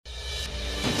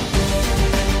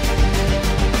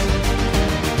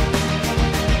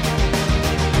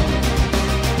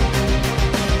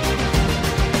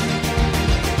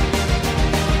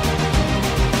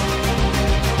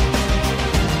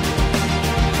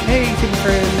Hey TV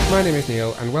friends, my name is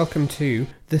Neil and welcome to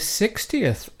the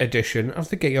 60th edition of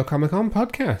the Get Your Comic On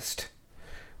podcast.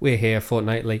 We're here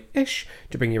fortnightly-ish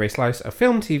to bring you a slice of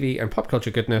film, TV and pop culture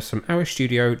goodness from our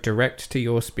studio direct to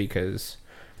your speakers.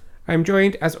 I'm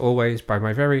joined, as always, by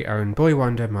my very own boy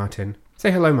wonder, Martin.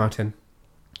 Say hello, Martin.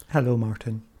 Hello,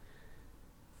 Martin.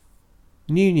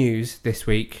 New news this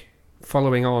week,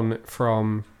 following on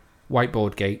from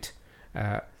Whiteboard Gate.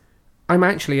 I'm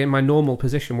actually in my normal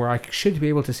position where I should be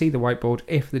able to see the whiteboard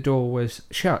if the door was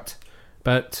shut,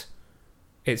 but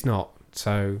it's not,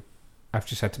 so I've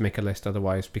just had to make a list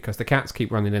otherwise because the cats keep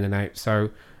running in and out, so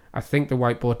I think the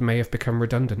whiteboard may have become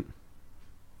redundant.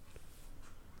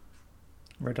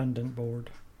 Redundant board.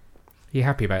 You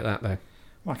happy about that, though?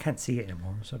 Well, I can't see it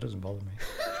anymore, so it doesn't bother me.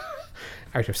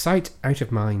 Out of sight, out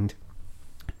of mind.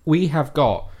 We have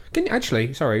got...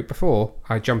 before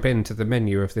I jump into the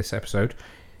menu of this episode,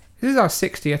 this is our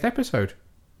 60th episode.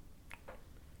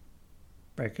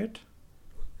 Very good.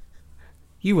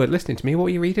 You weren't listening to me. What were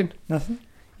you reading? Nothing?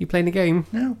 You playing a game?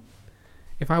 No.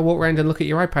 If I walk around and look at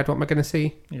your iPad, what am I going to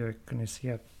see? You're going to see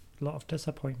a lot of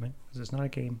disappointment, because it's not a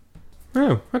game.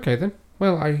 Oh, okay then.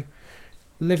 Well, I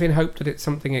live in hope that it's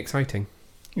something exciting.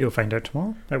 You'll find out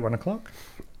tomorrow at 1 o'clock.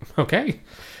 Okay.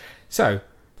 So,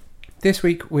 this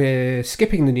week we're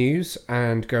skipping the news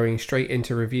and going straight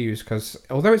into reviews because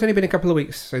although it's only been a couple of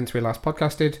weeks since we last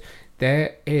podcasted,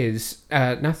 there is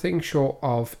nothing short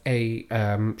of a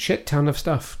shit ton of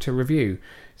stuff to review.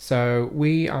 So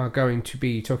we are going to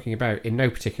be talking about, in no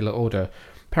particular order,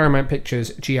 Paramount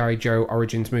Pictures' G.I. Joe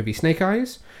Origins movie Snake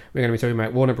Eyes. We're going to be talking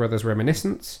about Warner Brothers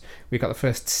Reminiscence. We've got the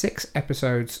first 6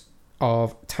 episodes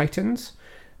of Titans.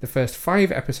 The first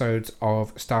 5 episodes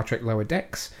of Star Trek Lower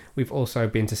Decks. We've also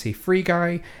been to see Free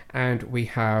Guy, and we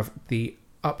have the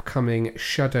upcoming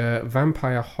Shudder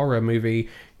vampire horror movie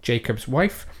Jacob's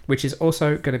Wife, which is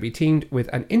also going to be teamed with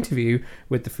an interview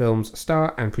with the film's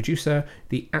star and producer,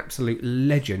 the absolute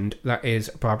legend that is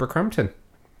Barbara Crampton.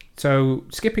 So,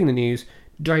 skipping the news,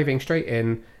 diving straight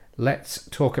in, let's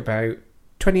talk about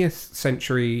 20th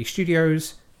Century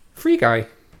Studios' Free Guy.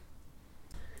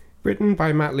 Written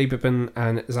by Matt Lieberman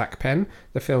and Zach Penn,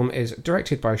 the film is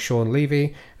directed by Sean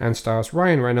Levy and stars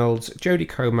Ryan Reynolds, Jodie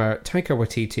Comer, Taika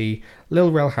Waititi,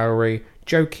 Lil Rel Howery,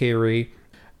 Joe Keery,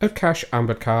 Utkarsh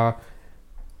Ambedkar,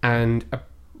 and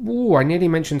I nearly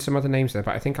mentioned some other names there,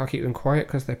 but I think I'll keep them quiet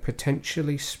because they're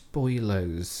potentially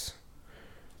spoilers.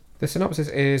 The synopsis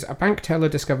is, a bank teller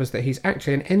discovers that he's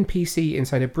actually an NPC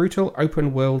inside a brutal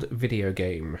open-world video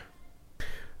game.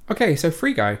 Okay, so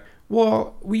Free Guy.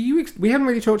 Well, we haven't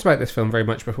really talked about this film very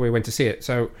much before we went to see it,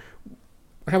 so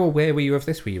how aware were you of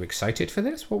this? Were you excited for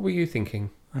this? What were you thinking?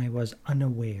 I was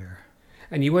unaware.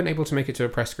 And you weren't able to make it to a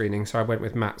press screening, so I went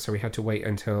with Matt, so we had to wait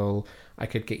until I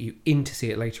could get you in to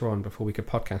see it later on before we could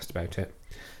podcast about it.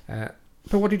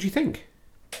 But what did you think?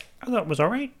 I thought it was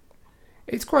alright.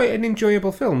 It's quite an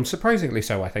enjoyable film, surprisingly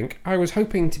so, I think. I was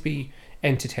hoping to be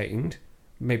entertained,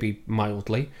 maybe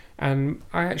mildly, and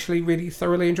I actually really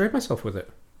thoroughly enjoyed myself with it.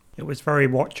 It was very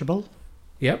watchable.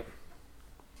 Yep.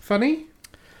 Funny?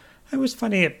 It was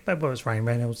funny. It was Ryan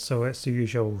Reynolds, so it's the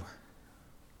usual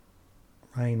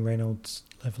Ryan Reynolds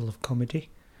level of comedy.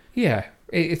 Yeah.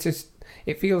 It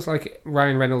feels like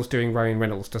Ryan Reynolds doing Ryan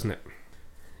Reynolds, doesn't it?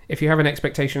 If you have an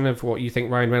expectation of what you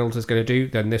think Ryan Reynolds is going to do,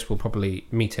 then this will probably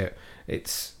meet it.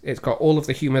 It's got all of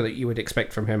the humour that you would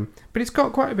expect from him, but it's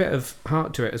got quite a bit of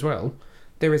heart to it as well.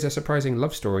 There is a surprising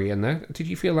love story in there. Did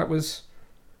you feel that was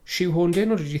shoehorned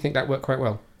in, or did you think that worked quite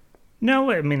well?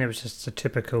 No, I mean, it was just a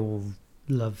typical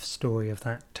love story of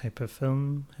that type of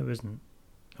film. I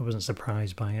wasn't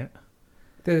surprised by it.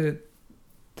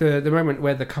 The moment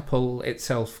where the couple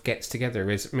itself gets together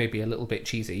is maybe a little bit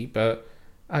cheesy, but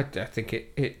I think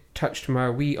it touched my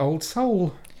wee old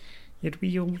soul. Your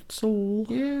wee old soul?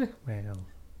 Yeah. Well,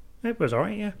 it was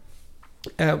alright,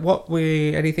 yeah. What were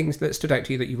any things that stood out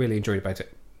to you that you really enjoyed about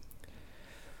it?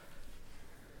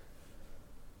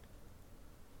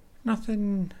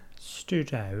 Nothing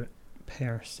stood out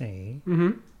per se.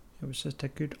 Mm-hmm. It was just a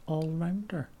good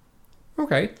all-rounder.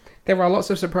 Okay. There are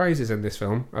lots of surprises in this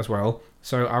film as well,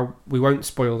 so we won't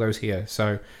spoil those here.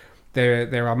 So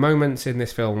there are moments in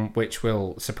this film which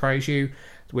will surprise you,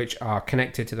 which are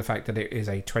connected to the fact that it is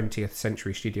a 20th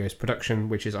Century Studios production,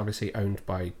 which is obviously owned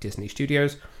by Disney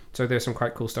Studios. So there's some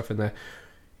quite cool stuff in there.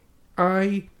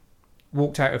 I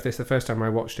walked out of this the first time I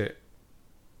watched it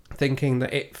thinking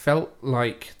that it felt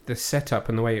like the setup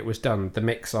and the way it was done, the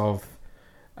mix of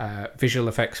visual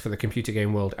effects for the computer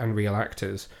game world and real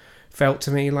actors, felt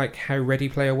to me like how Ready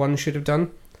Player One should have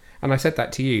done. And I said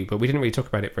that to you, but we didn't really talk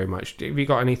about it very much. Have you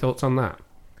got any thoughts on that?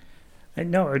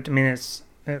 No, I mean,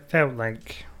 it felt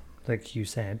like like you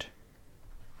said.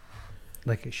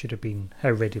 Like it should have been,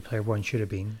 how Ready Player One should have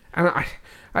been. And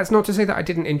that's not to say that I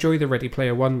didn't enjoy the Ready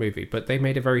Player One movie, but they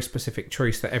made a very specific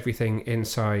choice that everything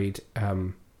inside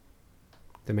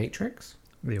the Matrix,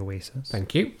 The Oasis.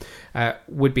 thank you,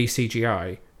 would be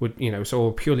CGI. It's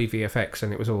all purely VFX,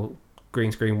 and it was all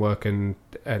green screen work and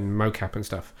mocap and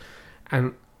stuff.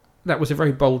 And that was a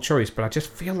very bold choice, but I just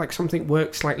feel like something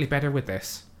worked slightly better with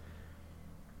this.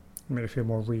 Made it feel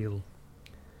more real.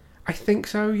 I think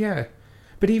so, yeah.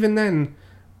 But even then,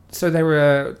 so there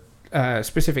were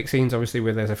specific scenes, obviously,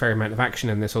 where there's a fair amount of action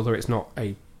in this, although it's not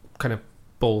a kind of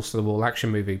balls to the wall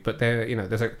action movie. But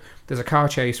there's a car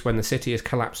chase when the city is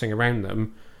collapsing around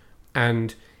them,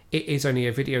 and it is only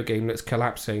a video game that's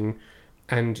collapsing,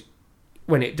 and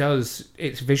when it does,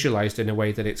 it's visualized in a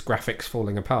way that it's graphics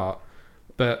falling apart.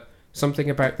 But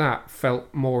something about that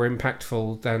felt more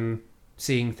impactful than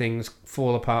seeing things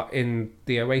fall apart in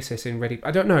the Oasis in Ready.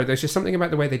 I don't know. There's just something about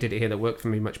the way they did it here that worked for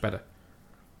me much better.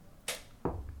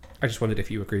 I just wondered if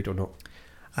you agreed or not.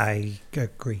 I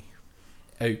agree.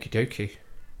 Okie dokie.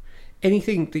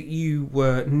 Anything that you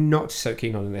were not so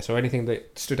keen on in this, or anything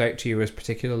that stood out to you as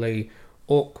particularly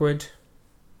awkward?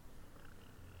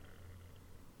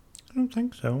 I don't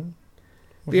think so.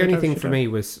 The only thing for me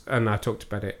was, and I've talked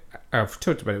about it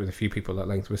with a few people at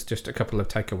length, was just a couple of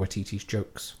Taika Waititi's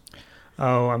jokes.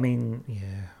 Oh, I mean,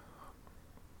 yeah.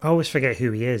 I always forget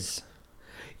who he is.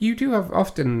 You do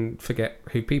often forget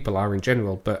who people are in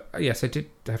general, but yes, I did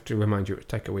have to remind you it was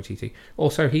Taika Waititi.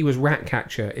 Also, he was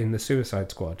Ratcatcher in the Suicide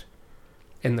Squad,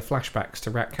 in the flashbacks to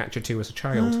Ratcatcher 2 as a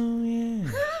child. Oh, yeah.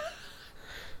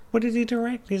 What did he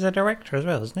direct? He's a director as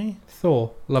well, isn't he?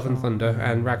 Thor, Love and Thunder,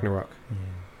 and Ragnarok. Yeah.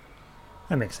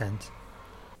 That makes sense.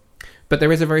 But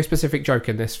there is a very specific joke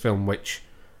in this film, which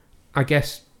I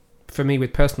guess, for me,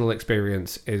 with personal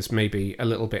experience, is maybe a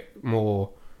little bit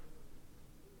more...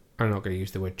 I'm not going to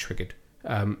use the word triggered.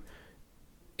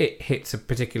 It hits a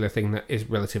particular thing that is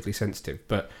relatively sensitive.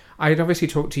 But I had obviously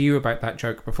talked to you about that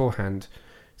joke beforehand,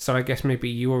 so I guess maybe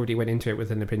you already went into it with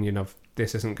an opinion of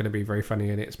this isn't going to be very funny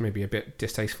and it's maybe a bit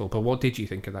distasteful. But what did you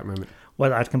think at that moment?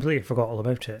 Well, I'd completely forgot all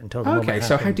about it until the moment Okay,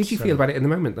 so how did you feel about it in the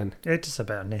moment then? It's just a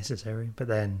bit unnecessary, but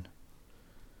then...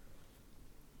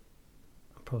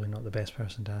 I'm probably not the best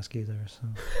person to ask either, so...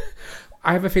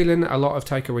 I have a feeling a lot of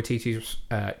Taika Waititi's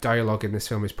dialogue in this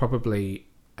film is probably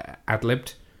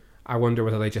ad-libbed. I wonder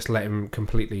whether they just let him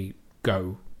completely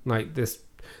go. Like,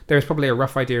 there was probably a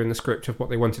rough idea in the script of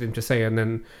what they wanted him to say, and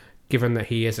then, given that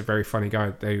he is a very funny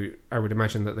guy, I would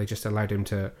imagine that they just allowed him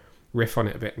to riff on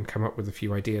it a bit and come up with a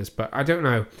few ideas. But I don't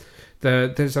know.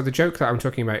 The joke that I'm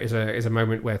talking about is a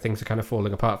moment where things are kind of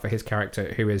falling apart for his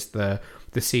character, who is the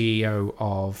CEO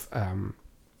of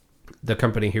the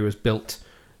company who has built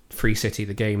Free City,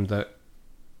 the game that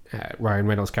Ryan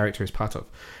Reynolds' character is part of.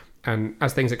 And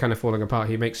as things are kind of falling apart,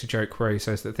 he makes a joke where he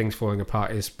says that things falling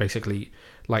apart is basically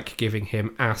like giving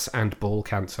him ass and ball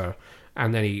cancer.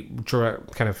 And then he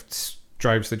kind of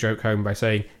drives the joke home by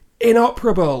saying,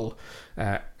 inoperable!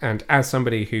 And as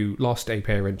somebody who lost a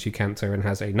parent to cancer and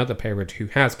has another parent who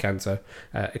has cancer,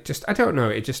 I don't know,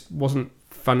 it just wasn't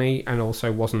funny, and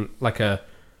also wasn't like a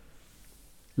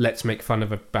let's make fun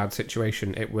of a bad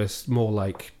situation. It was more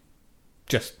like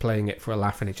just playing it for a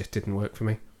laugh, and it just didn't work for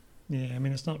me. Yeah, I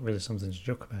mean, it's not really something to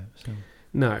joke about. So.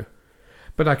 No.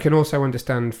 But I can also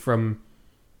understand from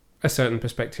a certain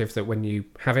perspective that when you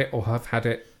have it or have had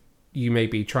it, you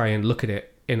maybe try and look at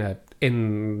it in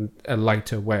a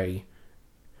lighter way.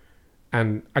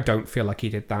 And I don't feel like he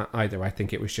did that either. I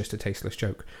think it was just a tasteless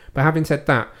joke. But having said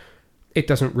that, it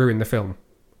doesn't ruin the film.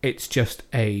 It's just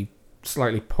a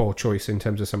slightly poor choice in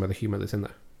terms of some of the humour that's in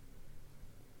there.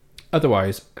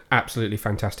 Otherwise, absolutely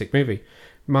fantastic movie.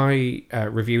 My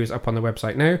review is up on the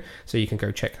website now, so you can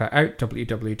go check that out,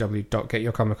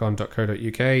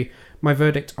 www.getyourcomiccon.co.uk. My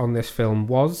verdict on this film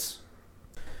was...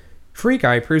 Free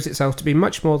Guy proves itself to be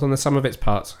much more than the sum of its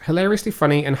parts. Hilariously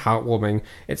funny and heartwarming.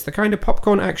 It's the kind of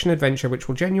popcorn action adventure which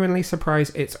will genuinely surprise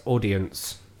its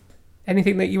audience.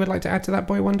 Anything that you would like to add to that,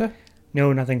 Boy Wonder?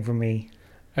 No, nothing from me.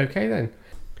 Okay then.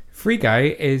 Free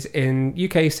Guy is in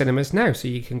UK cinemas now, so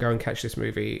you can go and catch this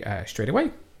movie straight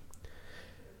away.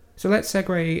 So let's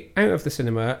segue out of the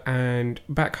cinema and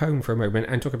back home for a moment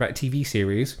and talk about a TV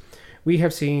series. We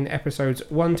have seen episodes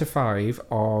 1 to 5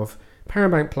 of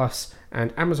Paramount Plus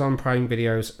and Amazon Prime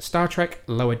Video's Star Trek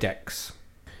Lower Decks.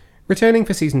 Returning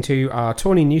for Season 2 are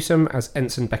Tawny Newsome as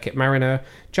Ensign Beckett Mariner,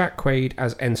 Jack Quaid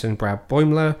as Ensign Brad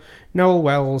Boimler, Noel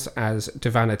Wells as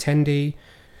Devana Tendi,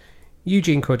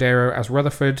 Eugene Cordero as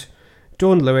Rutherford,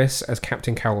 Dawn Lewis as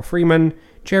Captain Carol Freeman,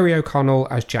 Jerry O'Connell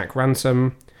as Jack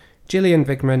Ransom, Gillian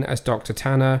Vigman as Dr.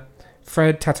 Tanner,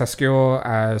 Fred Tatasciore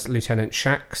as Lieutenant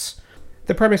Shax.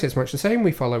 The premise is much the same.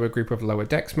 We follow a group of lower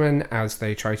decksmen as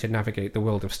they try to navigate the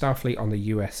world of Starfleet on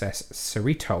the USS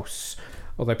Cerritos.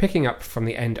 Although picking up from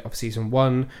the end of Season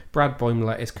 1, Brad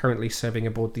Boimler is currently serving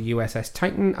aboard the USS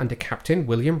Titan under Captain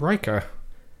William Riker.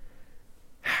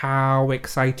 How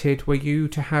excited were you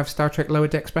to have Star Trek Lower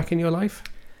Decks back in your life?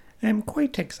 I'm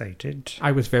quite excited.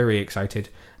 I was very excited.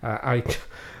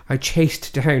 I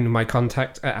chased down my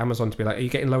contact at Amazon to be like, are you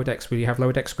getting Lower Decks? Will you have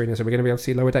Lower Decks screeners? Are we going to be able to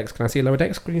see Lower Decks? Can I see Lower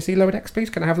Decks? Can you see Lower Decks, please?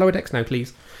 Can I have Lower Decks now,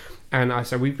 please? And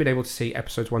so we've been able to see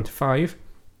episodes 1 to 5.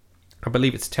 I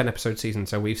believe it's a 10-episode season,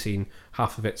 so we've seen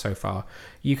half of it so far.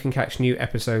 You can catch new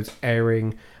episodes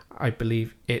airing, I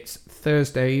believe it's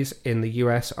Thursdays in the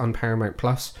US on Paramount+.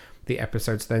 The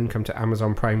episodes then come to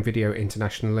Amazon Prime Video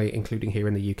internationally, including here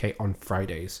in the UK on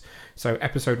Fridays. So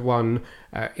episode 1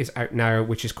 is out now,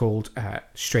 which is called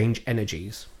Strange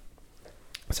Energies.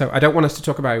 So I don't want us to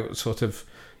talk about sort of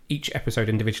each episode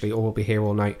individually, or we'll be here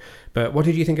all night. But what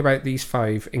did you think about these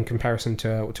 5 in comparison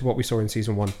to what we saw in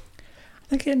Season 1? I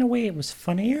think in a way it was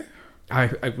funnier.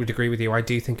 I would agree with you. I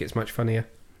do think it's much funnier.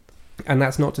 And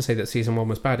that's not to say that Season 1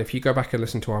 was bad. If you go back and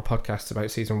listen to our podcasts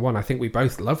about Season 1, I think we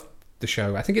both loved the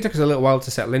show. I think it took us a little while to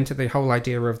settle into the whole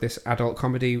idea of this adult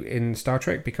comedy in Star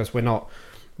Trek, because we're not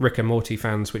Rick and Morty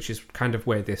fans, which is kind of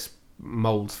where this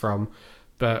molds from.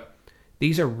 But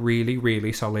these are really,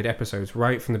 really solid episodes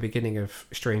right from the beginning of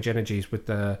Strange Energies with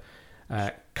the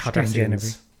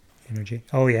Cardassians. Energy.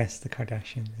 Oh yes, the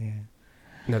Kardashians. Yeah.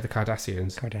 No, the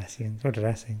Cardassians. Kardashians. What did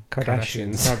I say?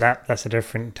 Kardashians. No, that's a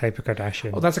different type of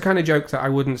Kardashian. Well, that's a kind of joke that I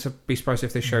wouldn't be surprised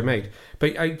if this show made.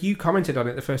 But you commented on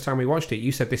it the first time we watched it.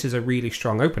 You said this is a really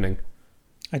strong opening.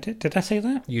 I did. Did I say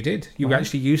that? You did. You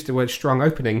actually used the word strong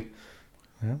opening.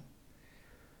 Well,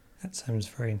 that sounds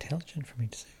very intelligent for me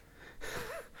to say.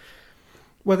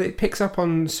 Well, it picks up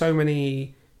on so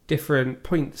many different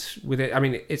points with it. I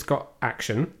mean, it's got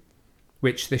action,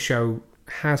 which this show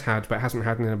has had but hasn't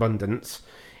had in abundance.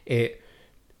 It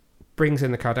brings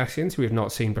in the Cardassians, who we've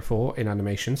not seen before in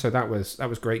animation, so that was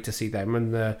great to see them.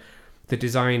 And the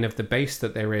design of the base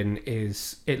that they're in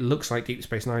it looks like Deep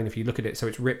Space Nine if you look at it. So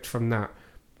it's ripped from that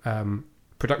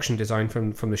production design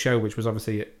from the show, which was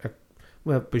obviously a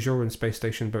Bajoran space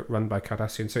station but run by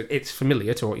Cardassians. So it's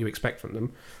familiar to what you expect from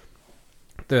them.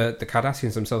 The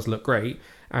Cardassians themselves look great,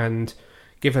 and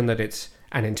given that it's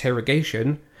an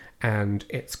interrogation and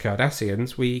it's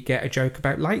Cardassians, we get a joke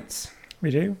about lights. We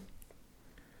do.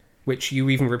 Which you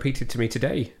even repeated to me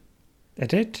today. I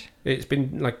did. It's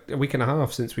been like a week and a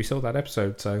half since we saw that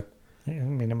episode, so... Yeah, I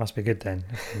mean, it must be good then.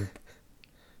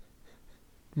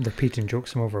 Repeating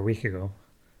jokes from over a week ago.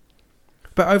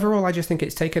 But overall, I just think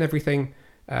it's taken everything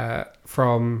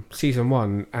from Season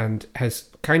 1 and has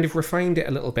kind of refined it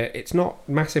a little bit. It's not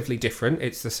massively different.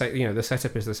 It's the same, the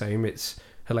setup is the same. It's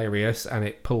hilarious and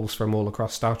it pulls from all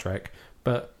across Star Trek.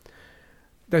 But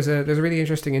there's a really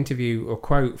interesting interview or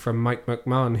quote from Mike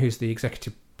McMahon, who's the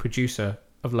executive producer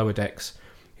of Lower Decks,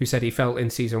 who said he felt in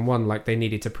Season 1 like they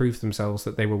needed to prove themselves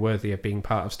that they were worthy of being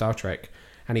part of Star Trek.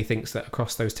 And he thinks that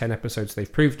across those 10 episodes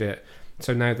they've proved it.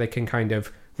 So now they can kind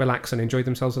of relax and enjoy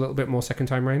themselves a little bit more second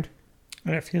time round.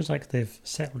 And it feels like they've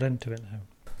settled into it now.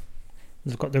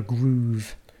 They've got their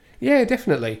groove. Yeah,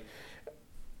 definitely.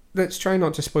 Let's try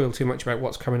not to spoil too much about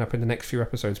what's coming up in the next few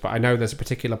episodes, but I know there's a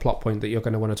particular plot point that you're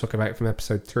going to want to talk about from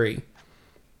episode 3.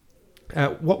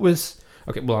 What was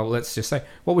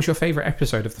your favourite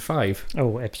episode of the 5?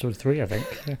 Oh, episode 3, I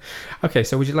think. Yeah. Okay,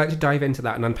 so would you like to dive into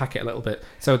that and unpack it a little bit?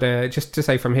 So just to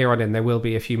say from here on in, there will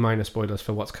be a few minor spoilers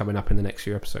for what's coming up in the next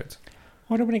few episodes.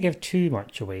 I don't want to give too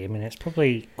much away. I mean, it's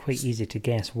probably quite easy to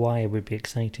guess why I would be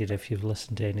excited if you've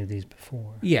listened to any of these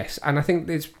before. Yes, and I think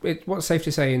what's safe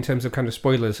to say in terms of kind of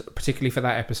spoilers, particularly for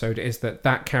that episode, is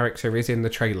that character is in the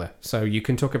trailer. So you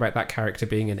can talk about that character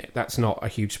being in it. That's not a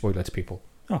huge spoiler to people.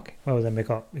 Okay, well then we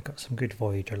got some good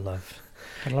Voyager love.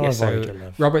 A lot of Voyager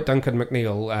love. Robert Duncan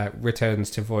McNeil returns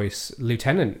to voice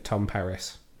Lieutenant Tom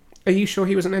Paris. Are you sure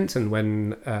he was an ensign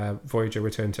when Voyager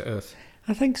returned to Earth?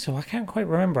 I think so. I can't quite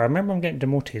remember. I remember him getting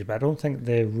demoted, but I don't think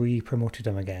they re-promoted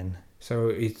him again.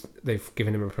 So they've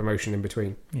given him a promotion in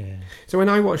between. Yeah. So when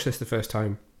I watched this the first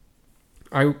time,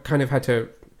 I kind of had to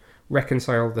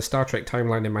reconcile the Star Trek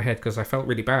timeline in my head because I felt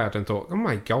really bad and thought, oh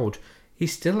my god,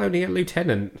 he's still only a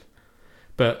lieutenant.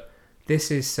 But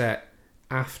this is set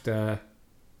after,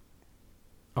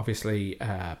 obviously,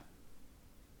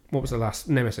 what was the last?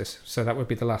 Nemesis. So that would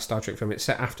be the last Star Trek film. It's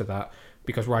set after that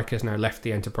because Riker's now left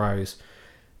the Enterprise.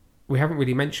 We haven't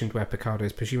really mentioned where Picard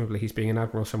is. Presumably he's being an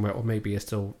admiral somewhere, or maybe is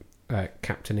still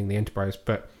captaining the Enterprise.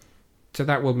 But so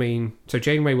that will mean... So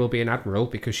Janeway will be an admiral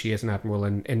because she is an admiral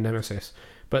in Nemesis.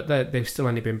 but they've still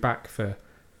only been back for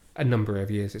a number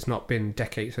of years. It's not been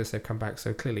decades since they've come back,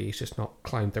 so clearly he's just not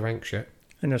climbed the ranks yet.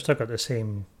 And they've still got the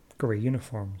same grey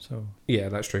uniform, so... Yeah,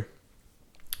 that's true.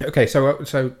 Okay,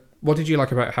 so what did you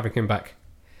like about having him back?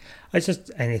 It's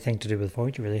just anything to do with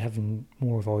Voyager, really. Having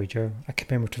more Voyager, a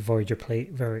commemorative Voyager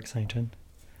plate, very exciting.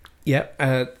 Yeah,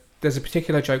 there's a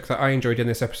particular joke that I enjoyed in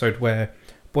this episode where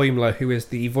Boimler, who is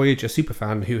the Voyager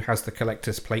superfan who has the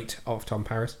collector's plate of Tom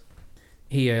Paris,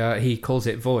 he calls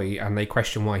it Voy, and they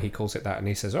question why he calls it that, and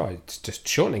he says, "Oh, it's just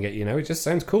shortening it, it just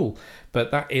sounds cool."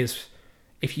 But that is,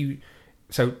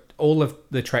 so all of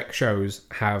the Trek shows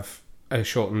have a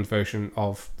shortened version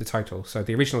of the title. So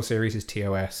the original series is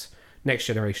TOS, Next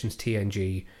Generation's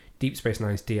TNG, Deep Space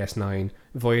Nine's DS9,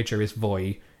 Voyager is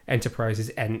Voy, Enterprise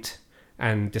is Ent,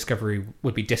 and Discovery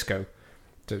would be Disco.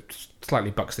 So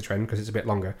slightly bucks the trend because it's a bit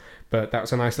longer, but that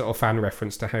was a nice little fan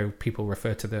reference to how people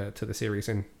refer to the series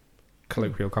in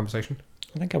colloquial conversation.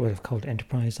 I think I would have called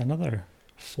Enterprise another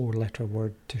 4-letter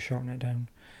word to shorten it down.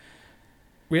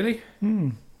 Really?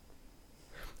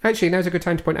 Actually, now's a good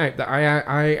time to point out that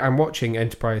I am watching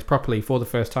Enterprise properly for the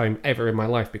first time ever in my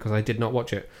life because I did not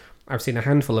watch it. I've seen a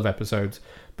handful of episodes,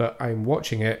 but I'm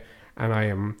watching it and I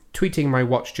am tweeting my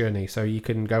watch journey, so you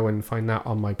can go and find that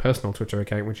on my personal Twitter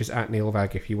account, which is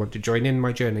 @NeilVag, if you want to join in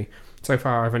my journey. So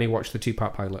far, I've only watched the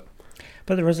 2-part pilot.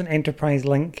 But there was an Enterprise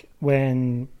link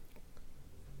when...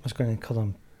 I was going to call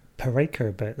him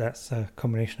Riker, but that's a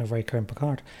combination of Riker and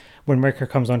Picard. When Riker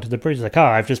comes onto the bridge, he's like,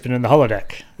 I've just been in the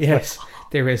holodeck. Yes,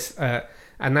 there is.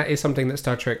 And that is something that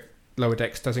Star Trek Lower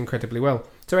Decks does incredibly well.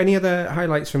 So any other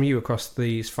highlights from you across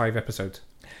these 5 episodes?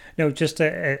 No, just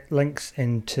it links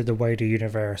into the wider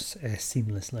universe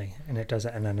seamlessly, and it does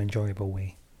it in an enjoyable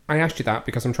way. I asked you that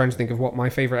because I'm trying to think of what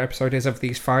my favourite episode is of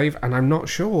these 5, and I'm not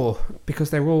sure because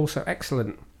they're all so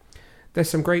excellent. There's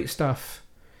some great stuff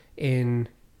in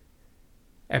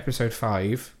episode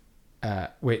 5,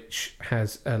 which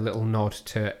has a little nod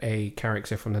to a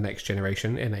character from the Next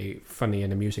Generation in a funny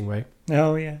and amusing way.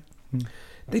 Oh, yeah.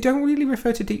 They don't really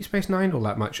refer to Deep Space Nine all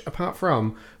that much, apart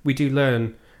from we do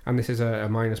learn, and this is a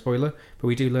minor spoiler, but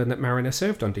we do learn that Mariner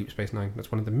served on Deep Space Nine.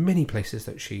 That's one of the many places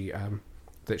that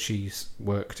she's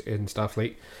worked in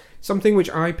Starfleet. Something which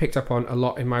I picked up on a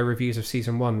lot in my reviews of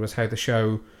season 1 was how the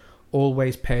show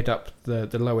always paired up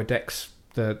the Lower Decks,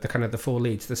 the kind of the 4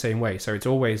 leads the same way. So it's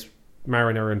always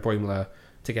Mariner and Boimler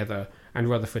together and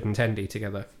Rutherford and Tendi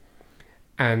together.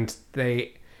 And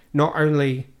they not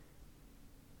only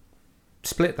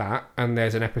split that, and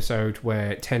there's an episode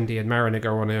where Tendi and Mariner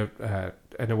go on an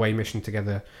away mission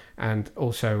together, and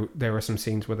also there are some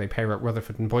scenes where they pair up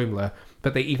Rutherford and Boimler,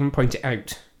 but they even point it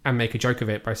out and make a joke of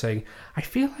it by saying, I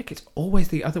feel like it's always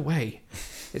the other way.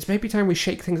 It's maybe time we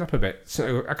shake things up a bit.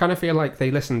 So I kind of feel like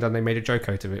they listened and they made a joke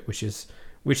out of it, which is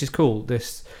cool.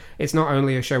 It's not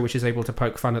only a show which is able to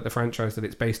poke fun at the franchise that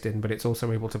it's based in, but it's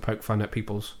also able to poke fun at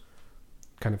people's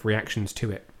kind of reactions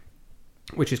to it,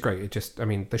 which is great.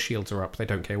 The shields are up. They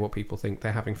don't care what people think.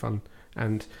 They're having fun,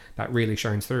 and that really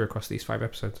shines through across these 5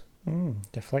 episodes.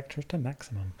 Deflectors to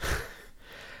maximum.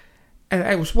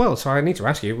 Well, so I need to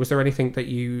ask you, was there anything that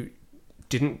you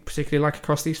didn't particularly like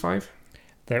across these 5?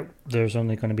 That there's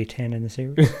only going to be 10 in the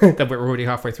series? That we're already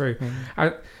halfway through.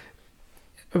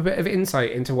 A bit of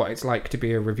insight into what it's like to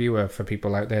be a reviewer for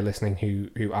people out there listening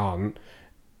who aren't.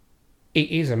 It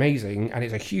is amazing, and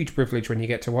it's a huge privilege when you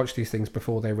get to watch these things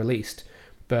before they're released.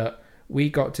 But we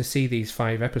got to see these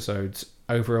 5 episodes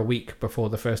over a week before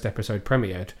the first episode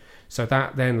premiered. So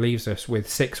that then leaves us with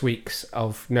 6 weeks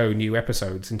of no new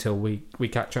episodes until we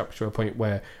catch up to a point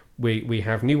where we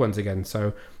have new ones again.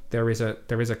 So there is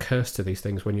a curse to these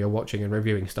things when you're watching and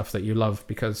reviewing stuff that you love,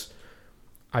 because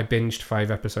I binged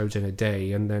 5 episodes in a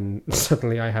day, and then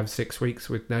suddenly I have 6 weeks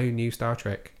with no new Star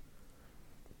Trek.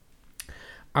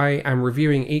 I am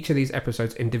reviewing each of these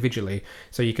episodes individually,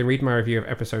 so you can read my review of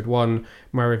episode 1.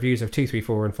 My reviews of 2, 3,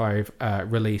 4 and 5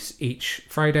 release each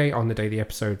Friday on the day the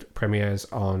episode premieres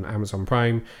on Amazon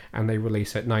Prime, and they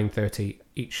release at 9:30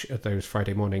 each of those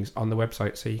Friday mornings on the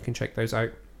website, so you can check those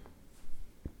out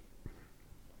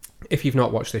if you've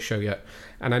not watched this show yet.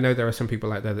 And I know there are some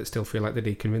people out there that still feel like they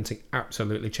need convincing.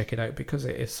 Absolutely check it out, because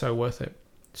it is so worth it.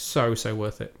 So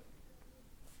worth it.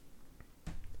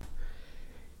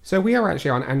 So we are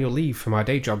actually on annual leave from our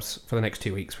day jobs for the next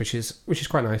 2 weeks, which is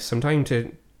quite nice. Some time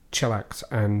to chillax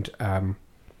and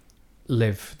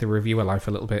live the reviewer life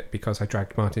a little bit, because I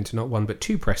dragged Martin to not 1 but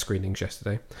 2 press screenings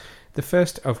yesterday. The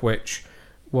first of which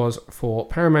was for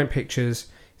Paramount Pictures'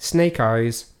 Snake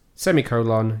Eyes,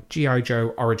 G.I.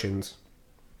 Joe Origins.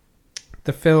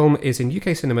 The film is in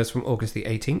UK cinemas from August the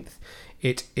 18th.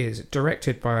 It is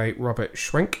directed by Robert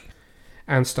Schwenk,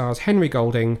 and stars Henry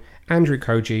Golding, Andrew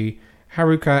Koji,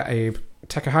 Haruka Abe,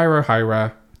 Takahiro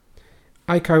Hira,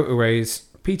 Aiko Uwais,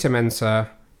 Peter Mensah,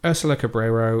 Ursula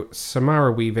Cabrero,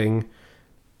 Samara Weaving,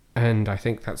 and I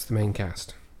think that's the main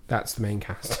cast. That's the main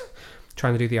cast.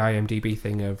 Trying to do the IMDb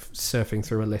thing of surfing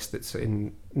through a list that's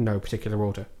in no particular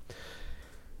order.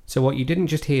 So what you didn't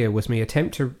just hear was me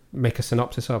attempt to make a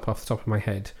synopsis up off the top of my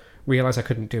head, realise I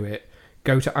couldn't do it,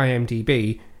 go to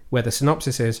IMDb, where the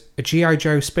synopsis is a G.I.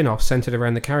 Joe spin-off centred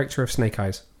around the character of Snake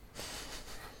Eyes.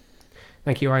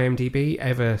 Thank you, IMDb,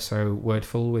 ever so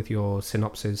wordful with your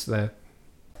synopsis there.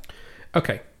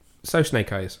 Okay, so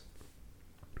Snake Eyes.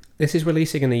 This is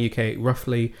releasing in the UK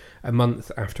roughly a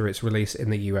month after its release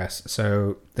in the US,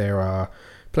 so there are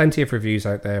plenty of reviews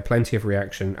out there, plenty of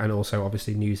reaction, and also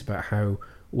obviously news about how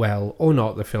well or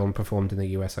not the film performed in the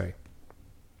USA.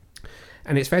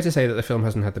 And it's fair to say that the film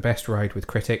hasn't had the best ride with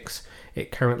critics.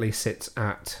 It currently sits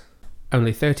at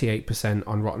only 38%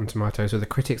 on Rotten Tomatoes, with a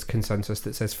critics' consensus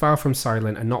that says, far from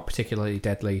silent and not particularly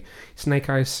deadly, Snake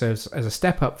Eyes serves as a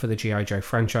step up for the G.I. Joe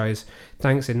franchise,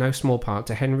 thanks in no small part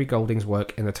to Henry Golding's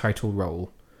work in the title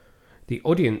role. The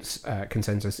audience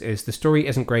consensus is the story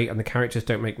isn't great and the characters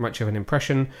don't make much of an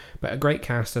impression, but a great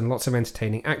cast and lots of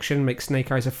entertaining action make Snake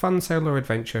Eyes a fun solo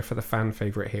adventure for the fan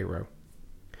favourite hero.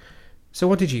 So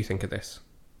what did you think of this?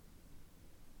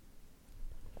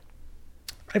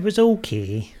 It was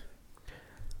okay.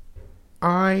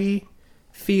 I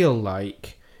feel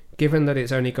like, given that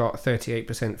it's only got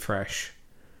 38% fresh,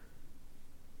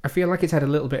 I feel like it's had a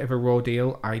little bit of a raw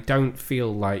deal. I don't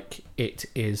feel like it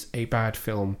is a bad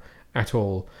film at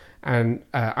all. And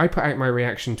I put out my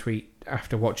reaction tweet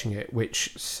after watching it,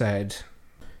 which said,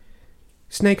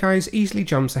 Snake Eyes easily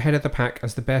jumps ahead of the pack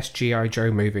as the best G.I.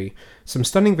 Joe movie. Some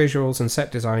stunning visuals and set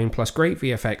design, plus great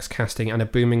VFX casting and a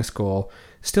booming score.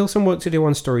 Still some work to do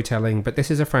on storytelling, but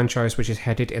this is a franchise which is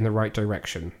headed in the right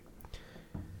direction.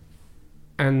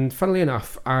 And funnily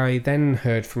enough, I then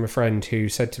heard from a friend who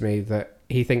said to me that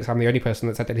he thinks I'm the only person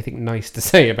that's had anything nice to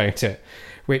say about it,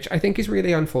 which I think is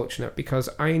really unfortunate because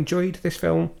I enjoyed this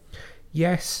film.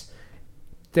 Yes,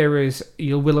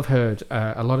 you will have heard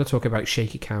a lot of talk about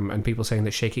shaky cam and people saying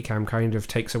that shaky cam kind of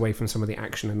takes away from some of the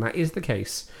action, and that is the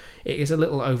case. It is a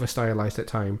little over stylized at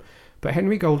time, but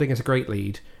Henry Golding is a great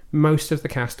lead. Most of the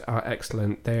cast are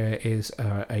excellent. There is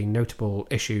a notable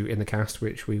issue in the cast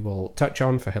which we will touch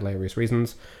on for hilarious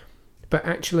reasons, but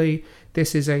actually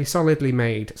this is a solidly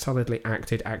made, solidly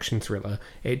acted action thriller.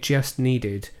 It just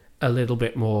needed a little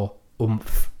bit more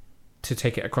oomph to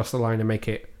take it across the line and make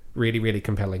it really, really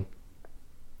compelling.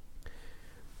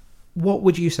 What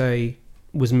would you say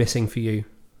was missing for you,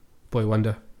 Boy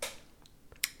Wonder?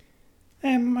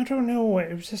 I don't know.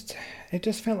 It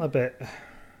just felt a bit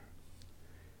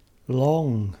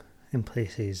long in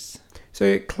places. So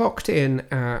it clocked in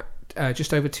at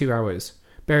just over 2 hours.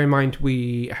 Bear in mind,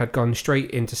 we had gone straight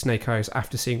into Snake Eyes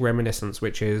after seeing Reminiscence,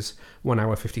 which is 1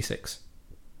 hour 56.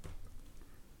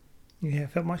 Yeah,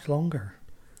 it felt much longer.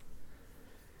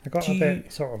 I got a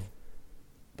bit sort of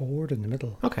bored in the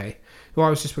middle. Okay. What I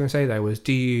was just going to say there was,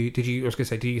 do you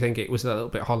think it was a little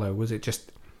bit hollow? Was it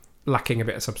just lacking a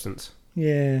bit of substance?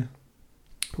 Yeah.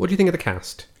 What do you think of the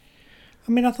cast?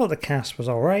 I mean, I thought the cast was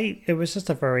alright. It was just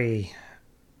a very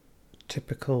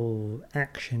typical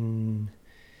action,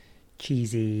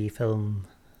 cheesy film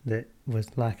that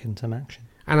was lacking some action.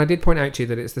 And I did point out to you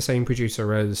that it's the same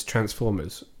producer as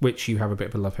Transformers, which you have a bit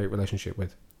of a love-hate relationship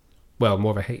with. Well,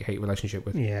 more of a hate-hate relationship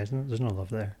with. Yeah, there's no love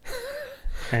there.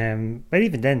 But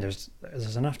even then, there's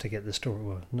enough to get the story.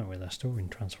 Well, not really a story in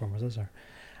Transformers, is there?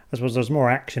 I suppose there's more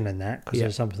action in that because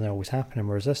there's something always happening.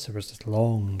 Whereas there was just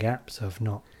long gaps of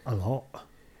not a lot.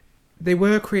 They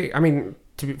were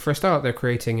for a start, they're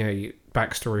creating a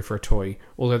backstory for a toy.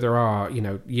 Although there are,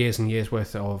 years and years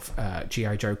worth of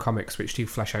G.I. Joe comics which do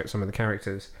flesh out some of the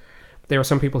characters. There are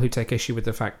some people who take issue with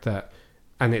the fact that,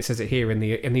 and it says it here in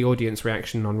the audience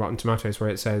reaction on Rotten Tomatoes, where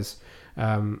it says,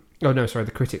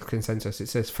 the critics' consensus, it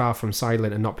says far from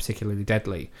silent and not particularly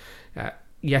deadly.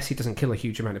 Yes, he doesn't kill a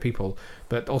huge amount of people,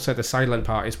 but also the silent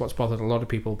part is what's bothered a lot of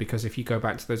people, because if you go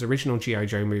back to those original G.I.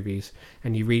 Joe movies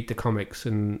and you read the comics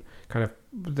and kind of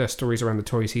the stories around the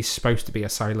toys, he's supposed to be a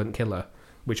silent killer,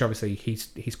 which obviously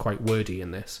he's quite wordy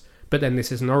in this. But then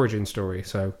this is an origin story,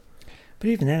 so... But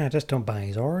even then, I just don't buy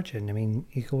his origin. I mean,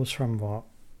 he goes from,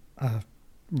 a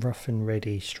rough and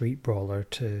ready street brawler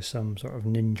to some sort of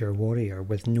ninja warrior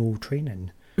with no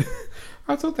training.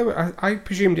 I thought I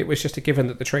presumed it was just a given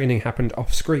that the training happened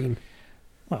off screen.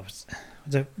 Well,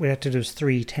 we had to do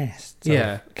 3 tests.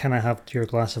 Yeah. Can I have your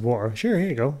glass of water? Sure, here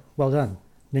you go. Well done.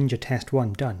 Ninja test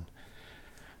 1, done.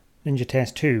 Ninja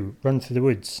test 2, run through the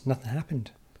woods. Nothing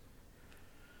happened.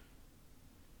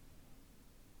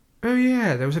 Oh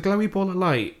yeah, there was a glowy ball of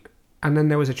light, and then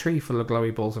there was a tree full of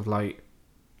glowy balls of light.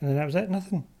 And then that was it,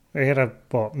 nothing. He had a,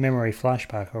 memory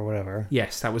flashback or whatever.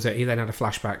 Yes, that was it. He then had a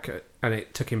flashback, and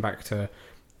it took him back to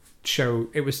show...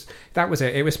 That was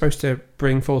it. It was supposed to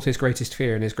bring forth his greatest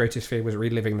fear, and his greatest fear was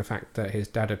reliving the fact that his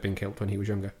dad had been killed when he was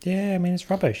younger. Yeah, I mean, it's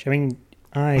rubbish. I mean,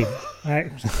 I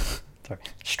sorry,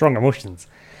 strong emotions.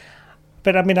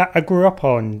 But I mean, I grew up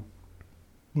on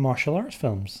martial arts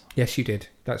films. Yes, you did.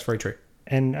 That's very true.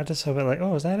 And I just felt like,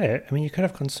 oh, is that it? I mean, you could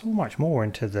have gone so much more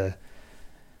into the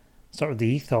sort of the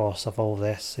ethos of all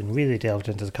this and really delved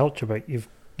into the culture, but you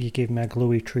gave me a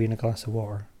glowy tree and a glass of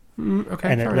water.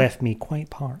 Okay, and it left me quite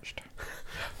parched.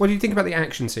 What do you think about the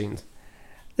action scenes?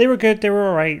 They were good. They were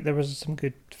all right. There was some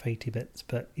good fighty bits,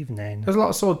 but even then... There was a lot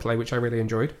of swordplay, which I really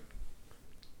enjoyed.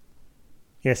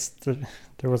 Yes,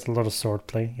 there was a lot of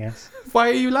swordplay, yes. Why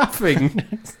are you laughing?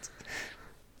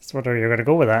 That's what are you going to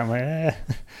go with that? I'm like, I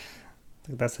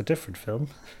think that's a different film.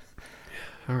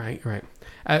 All right.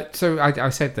 So I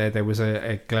said there was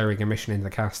a glaring omission in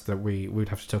the cast that we would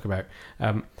have to talk about.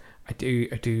 I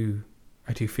do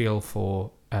feel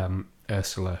for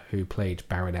Ursula, who played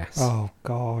Baroness. Oh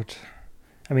God,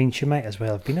 I mean, she might as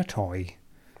well have been a toy.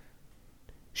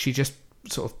 She just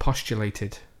sort of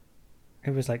postulated.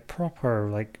 It was like proper,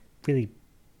 like really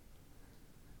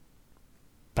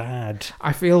bad.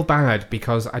 I feel bad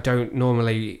because I don't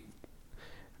normally...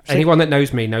 Anyone that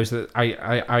knows me knows that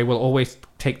I will always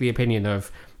take the opinion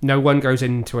of no one goes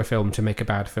into a film to make a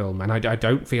bad film, and I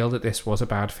don't feel that this was a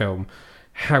bad film.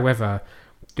 However,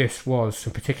 this was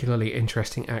some particularly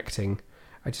interesting acting.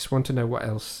 I just want to know what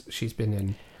else she's been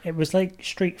in. It was like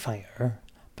Street Fighter,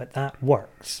 but that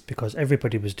works because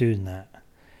everybody was doing that.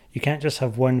 You can't just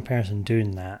have one person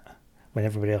doing that when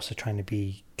everybody else is trying to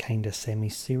be kind of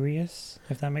semi-serious,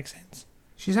 if that makes sense.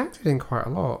 She's acted in quite a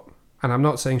lot. And I'm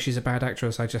not saying she's a bad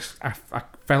actress. I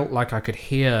felt like I could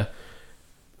hear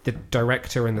the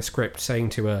director in the script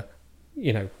saying to her,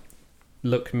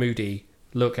 look moody,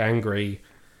 look angry.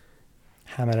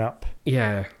 Ham it up.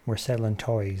 Yeah. We're selling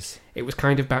toys. It was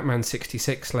kind of Batman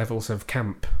 66 levels of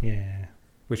camp. Yeah.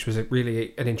 Which was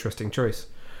really an interesting choice.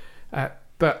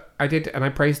 But I did, and I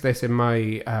praised this in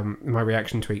my my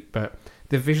reaction tweet, but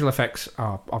the visual effects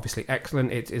are obviously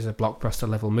excellent. It is a blockbuster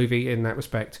level movie in that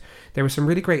respect. There was some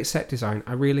really great set design.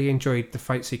 I really enjoyed the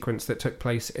fight sequence that took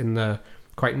place in the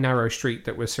quite narrow street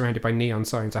that was surrounded by neon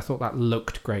signs. I thought that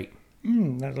looked great.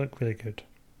 That looked really good.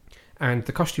 And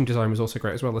the costume design was also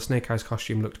great as well. The Snake Eyes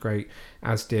costume looked great,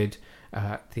 as did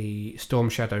the Storm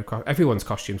Shadow. Everyone's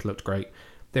costumes looked great.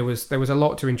 There was a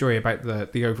lot to enjoy about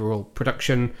the overall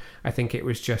production. I think it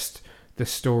was just the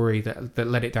story that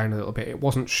let it down a little bit. It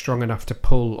wasn't strong enough to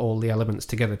pull all the elements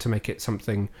together to make it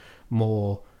something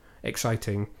more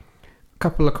exciting. A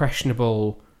couple of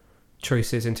questionable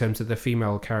choices in terms of the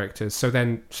female characters. So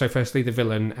firstly the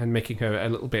villain, and making her a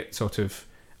little bit sort of,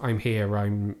 I'm here,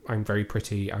 I'm very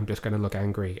pretty, I'm just going to look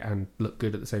angry and look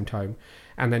good at the same time.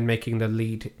 And then making the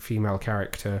lead female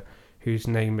character, whose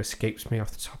name escapes me off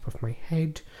the top of my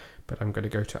head, but I'm going to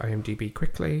go to IMDb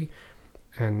quickly,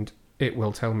 and it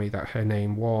will tell me that her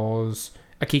name was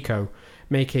Akiko.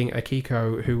 Making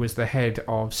Akiko, who was the head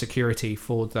of security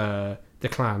for the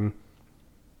clan,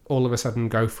 all of a sudden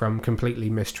go from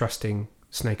completely mistrusting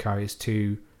Snake Eyes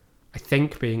to, I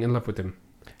think, being in love with him.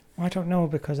 I don't know,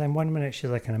 because in 1 minute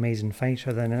she's like an amazing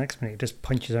fighter, then the next minute he just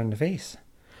punches her in the face.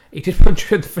 He did punch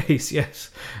her in the face, yes.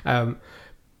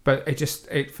 But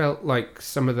it felt like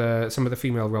some of the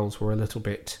female roles were a little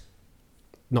bit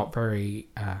not very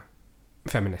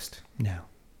feminist. No,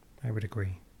 I would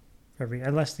agree.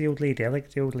 Unless the old lady. I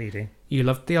liked the old lady. You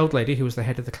loved the old lady who was the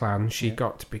head of the clan. She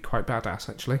got to be quite badass,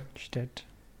 actually. She did.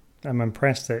 I'm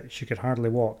impressed that she could hardly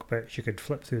walk, but she could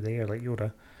flip through the air like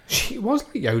Yoda. She was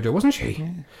like Yoda, wasn't she?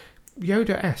 Yeah.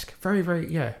 Yoda-esque. Very, very,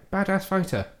 badass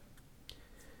fighter.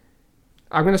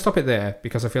 I'm going to stop it there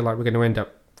because I feel like we're going to end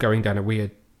up going down a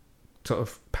weird sort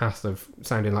of path of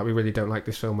sounding like we really don't like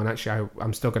this film, and actually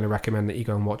I'm still going to recommend that you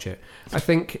go and watch it. I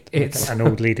think it's an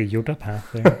old lady Yoda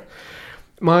path there.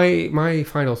 my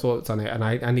final thoughts on it, and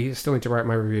I still need to write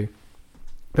my review,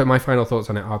 but my final thoughts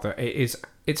on it are that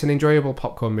it's an enjoyable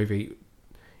popcorn movie.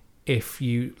 If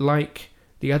you like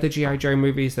the other G.I. Joe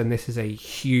movies, then this is a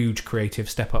huge creative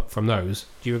step up from those.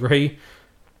 Do you agree?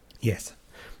 Yes.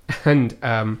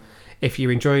 And if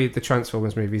you enjoy the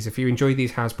Transformers movies, if you enjoy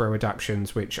these Hasbro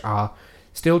adaptations, which are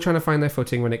still trying to find their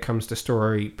footing when it comes to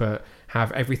story, but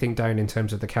have everything down in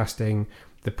terms of the casting,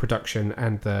 the production,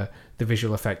 and the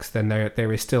visual effects, then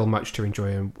there is still much to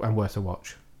enjoy and worth a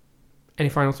watch. Any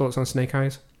final thoughts on Snake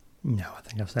Eyes? No, I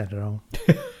think I've said it all.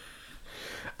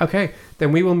 Okay,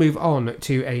 then we will move on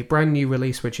to a brand new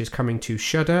release which is coming to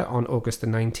Shudder on August the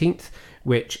 19th,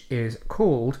 which is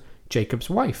called Jacob's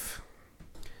Wife.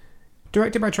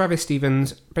 Directed by Travis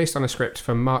Stevens, based on a script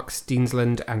from Mark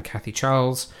Steensland and Kathy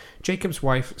Charles, Jacob's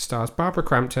Wife stars Barbara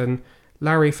Crampton,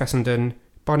 Larry Fessenden,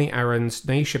 Bonnie Aarons,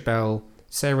 Naisha Bell,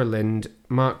 Sarah Lind,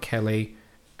 Mark Kelly,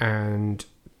 and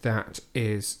that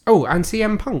is... Oh, and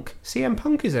CM Punk. CM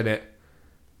Punk is in it.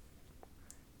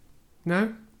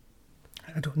 No?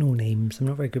 I don't know names. I'm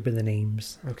not very good with the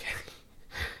names. Okay.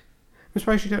 I'm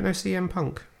surprised you don't know CM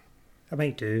Punk. I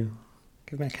might do.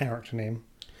 Give me a character name.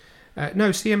 No,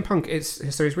 CM Punk.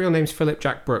 So his real name's Philip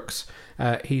Jack Brooks.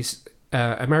 He's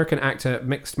American actor,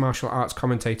 mixed martial arts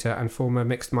commentator, and former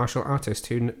mixed martial artist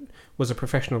who was a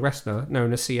professional wrestler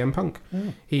known as CM Punk.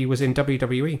 Oh. He was in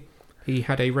WWE. He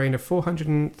had a reign of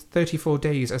 434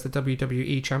 days as the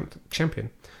WWE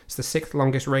champion. It's the 6th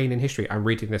longest reign in history. I'm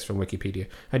reading this from Wikipedia.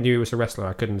 I knew he was a wrestler.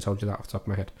 I couldn't have told you that off the top of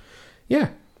my head. Yeah,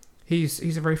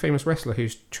 he's a very famous wrestler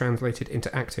who's translated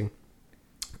into acting.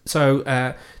 So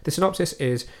the synopsis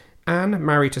is: Anne,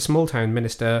 married to small-town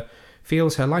minister,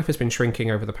 feels her life has been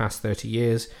shrinking over the past 30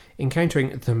 years.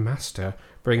 Encountering the Master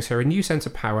brings her a new sense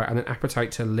of power and an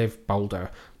appetite to live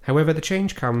bolder. However, the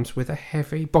change comes with a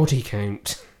heavy body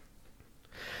count.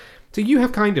 So you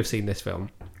have kind of seen this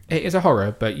film. It is a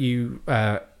horror, but you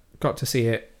got to see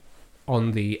it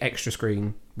on the extra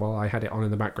screen while I had it on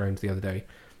in the background the other day.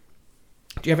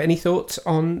 Do you have any thoughts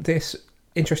on this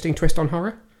interesting twist on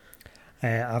horror?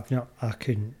 I've not. I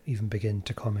couldn't even begin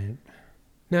to comment.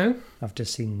 No? I've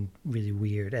just seen really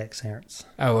weird excerpts.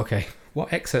 Oh, okay.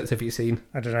 What excerpts have you seen?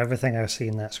 I don't know. Everything I see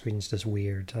in that screen is just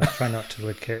weird. I try not to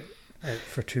look at it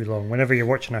for too long. Whenever you're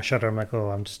watching a Shudder, I'm like,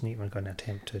 oh, I'm just not even going to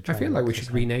attempt to try. I feel like we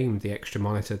should rename the extra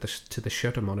monitor to the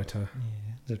Shudder monitor.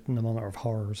 Yeah, the monitor of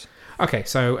horrors. Okay,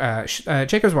 so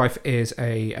Jacob's Wife is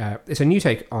it's a new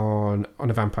take on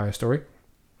a vampire story,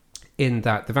 in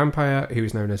that the vampire, who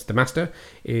is known as the Master,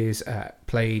 is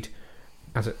played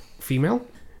as a female,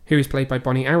 who is played by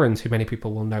Bonnie Aarons, who many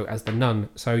people will know as the Nun.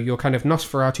 So your kind of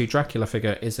Nosferatu Dracula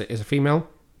figure is a female,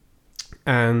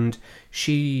 and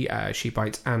she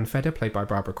bites Anne Fedder, played by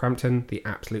Barbara Crampton, the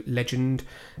absolute legend.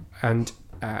 And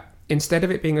instead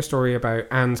of it being a story about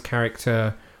Anne's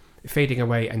character fading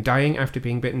away and dying after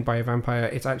being bitten by a vampire,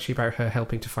 it's actually about her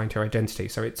helping to find her identity.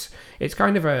 So it's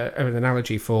kind of an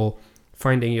analogy for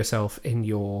finding yourself in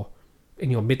your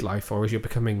midlife, or as you're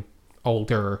becoming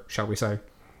older, shall we say.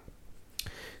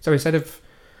 So instead of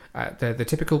the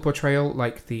typical portrayal,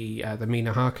 like the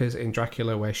Mina Harkers in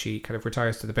Dracula, where she kind of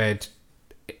retires to the bed,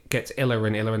 gets iller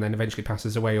and iller, and then eventually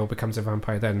passes away or becomes a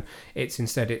vampire, then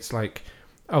it's like,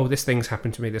 oh, this thing's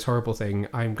happened to me, this horrible thing.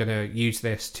 I'm going to use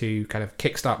this to kind of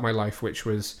kickstart my life, which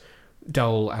was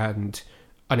dull and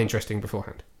uninteresting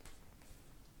beforehand.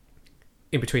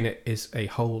 In between it is a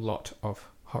whole lot of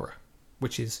horror,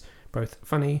 which is both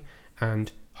funny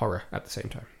and horror at the same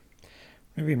time.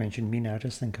 Whenever you mentioned Mina, I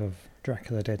just think of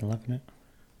Dracula Dead and Loving It.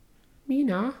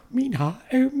 Mina?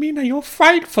 Oh, Mina, you're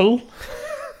frightful.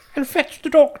 I'll fetch the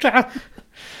doctor.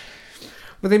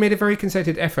 Well, they made a very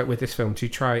concerted effort with this film to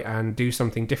try and do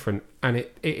something different, and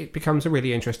it becomes a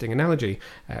really interesting analogy.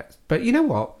 But you know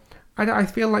what? I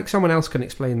feel like someone else can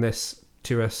explain this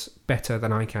to us better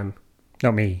than I can.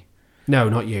 Not me. No,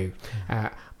 not you.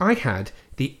 I had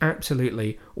the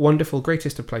absolutely wonderful,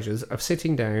 greatest of pleasures of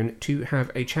sitting down to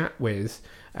have a chat with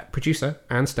producer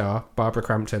and star Barbara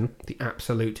Crampton, the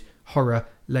absolute horror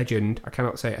legend. I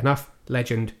cannot say it enough.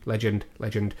 Legend,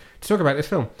 to talk about this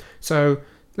film. So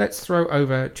let's throw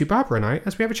over to Barbara and I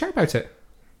as we have a chat about it.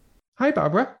 Hi,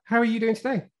 Barbara. How are you doing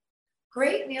today?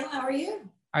 Great, Neil. How are you?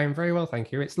 I am very well,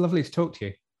 thank you. It's lovely to talk to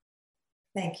you.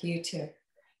 Thank you, too.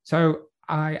 So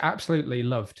I absolutely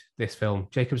loved this film.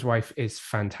 Jacob's Wife is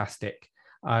fantastic.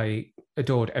 I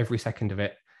adored every second of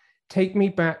it. Take me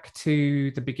back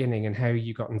to the beginning and how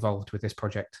you got involved with this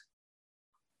project.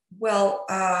 Well,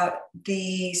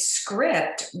 the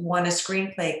script won a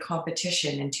screenplay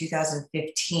competition in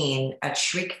 2015 at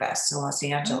Shriekfest in Los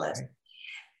Angeles. Okay.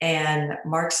 And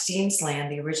Mark Steensland,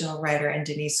 the original writer, and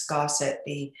Denise Gossett,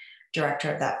 the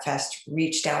director of that fest,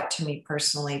 reached out to me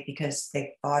personally because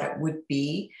they thought it would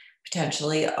be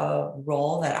potentially a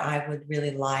role that I would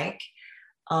really like.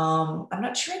 I'm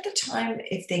not sure at the time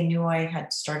if they knew I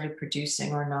had started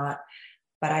producing or not,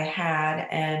 but I had,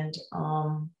 and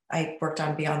I worked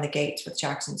on Beyond the Gates with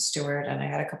Jackson Stewart, and I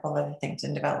had a couple of other things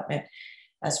in development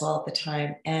as well at the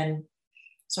time. And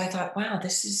so I thought, wow,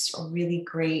 this is a really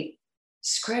great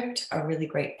script, a really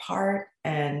great part,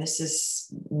 and this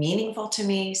is meaningful to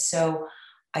me. So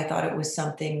I thought it was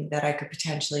something that I could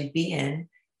potentially be in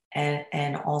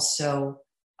and also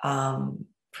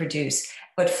produce.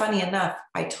 But funny enough,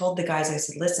 I told the guys, I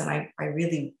said, listen, I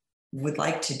really would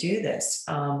like to do this.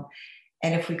 And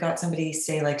if we got somebody,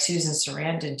 say like Susan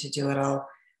Sarandon, to do it,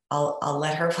 I'll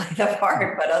let her play the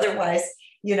part. But otherwise,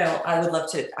 I would love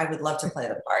to play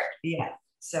the part. Yeah.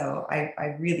 So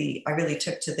I really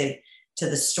took to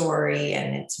the story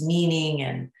and its meaning,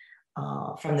 and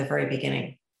from the very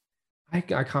beginning. I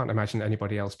can't imagine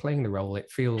anybody else playing the role. It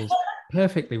feels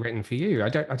perfectly written for you. I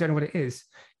don't know what it is.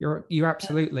 You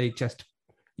absolutely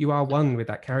you are one with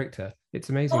that character. It's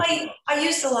amazing. Well, I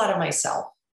used a lot of myself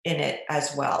in it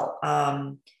as well.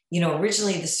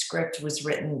 Originally the script was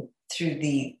written through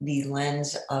the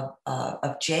lens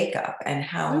of Jacob, and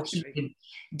how he could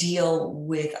deal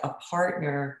with a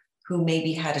partner who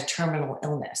maybe had a terminal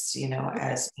illness,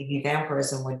 as maybe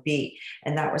vampirism would be.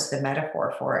 And that was the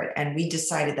metaphor for it. And we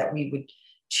decided that we would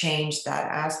change that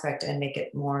aspect and make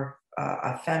it more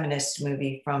a feminist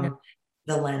movie from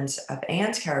the lens of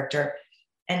Anne's character.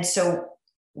 And so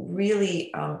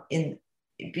really,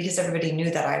 because everybody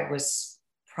knew that I was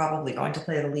probably going to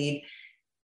play the lead,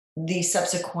 the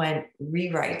subsequent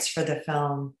rewrites for the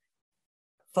film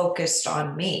focused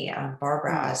on me, on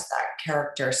Barbara, as that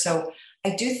character. So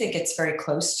I do think it's very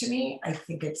close to me. I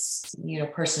think it's,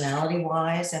 personality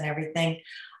wise and everything.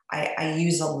 I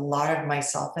use a lot of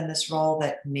myself in this role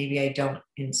that maybe I don't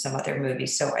in some other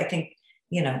movies. So I think,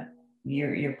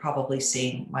 you're probably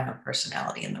seeing my own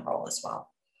personality in the role as well.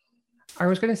 I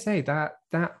was going to say that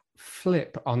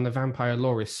flip on the vampire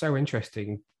lore is so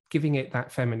interesting, giving it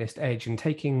that feminist edge and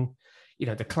taking,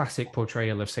 the classic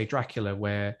portrayal of, say, Dracula,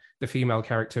 where the female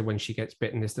character, when she gets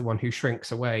bitten, is the one who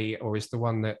shrinks away, or is the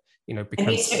one that, becomes... It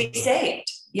needs to be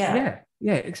saved. Yeah.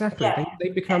 Yeah, exactly. Yeah. They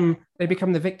become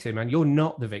the victim, and you're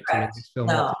not the victim in this film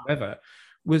whatsoever.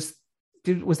 Was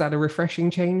that a refreshing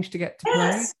change to get to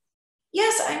play?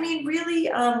 Yes, I mean,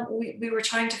 really, we were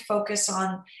trying to focus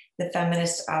on the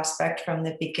feminist aspect from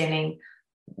the beginning,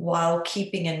 while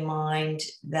keeping in mind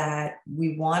that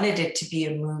we wanted it to be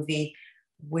a movie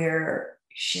where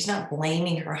she's not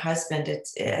blaming her husband.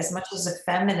 It's as much as a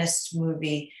feminist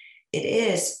movie,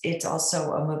 it's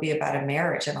also a movie about a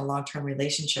marriage and a long-term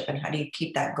relationship, and how do you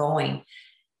keep that going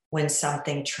when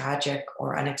something tragic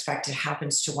or unexpected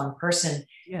happens to one person.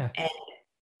 And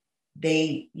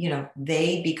they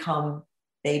become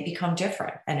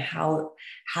different, and how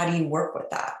do you work with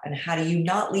that, and how do you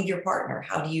not leave your partner?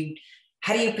 How do you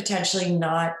potentially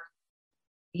not,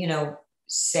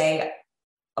 say,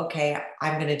 okay,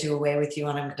 I'm going to do away with you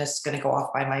and I'm just going to go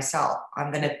off by myself.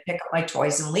 I'm going to pick up my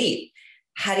toys and leave.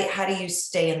 How do you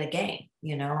stay in the game?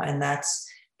 And that's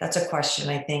a question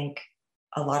I think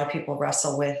a lot of people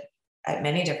wrestle with at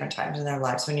many different times in their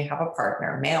lives. When you have a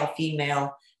partner, male,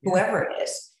 female, whoever it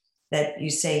is, that you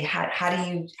say,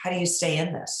 how do you stay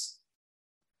in this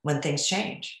when things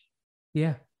change?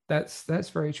 Yeah, that's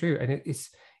very true. And it's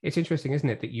interesting, isn't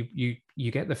it, that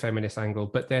you get the feminist angle,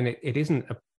 but then it isn't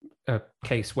a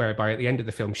case whereby at the end of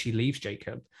the film she leaves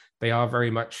Jacob. They are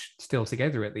very much still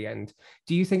together at the end.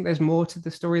 Do you think there's more to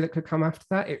the story that could come after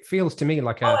that? It feels to me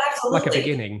like a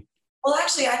beginning. Well,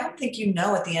 actually, I don't think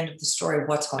at the end of the story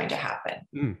what's going to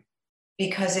happen,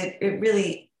 because it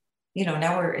really,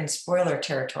 now we're in spoiler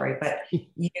territory, but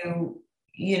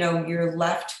you're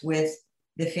left with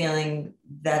the feeling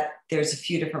that there's a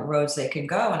few different roads they can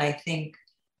go. And I think,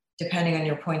 depending on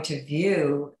your point of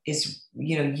view, is,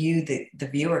 the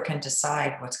viewer can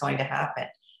decide what's going to happen.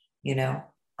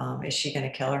 Is she going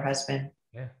to kill her husband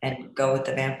and go with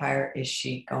the vampire? Is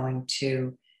she going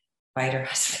to fight her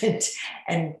husband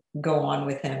and go on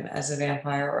with him as a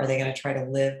vampire? Or are they going to try to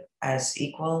live as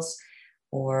equals?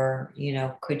 Or,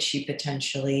 could she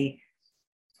potentially,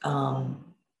 go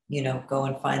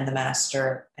and find the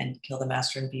master and kill the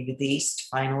master and be released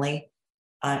finally?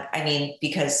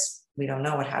 Because we don't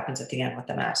know what happens at the end with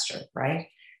the master, right?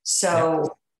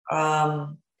 So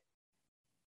that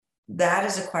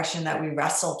is a question that we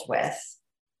wrestled with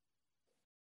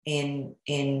in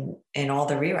all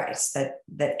the rewrites,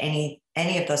 that any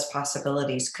of those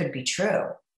possibilities could be true,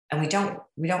 and we don't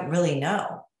really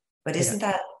know. But isn't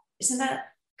that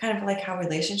kind of like how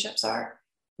relationships are?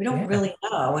 We don't really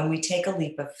know, and we take a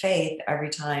leap of faith every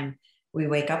time we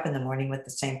wake up in the morning with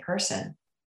the same person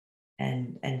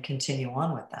and continue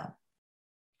on with them.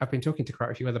 I've been talking to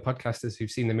quite a few other podcasters who've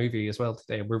seen the movie as well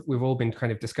today. We've all been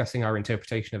kind of discussing our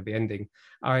interpretation of the ending.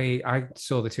 I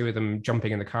saw the two of them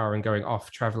jumping in the car and going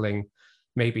off, traveling,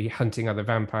 maybe hunting other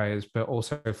vampires, but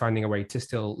also finding a way to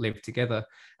still live together.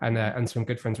 And some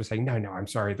good friends were saying, no, I'm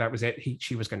sorry, that was it.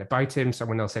 She was going to bite him.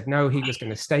 Someone else said, no, he was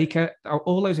going to stake her.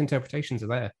 All those interpretations are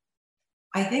there.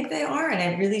 I think they are.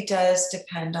 And it really does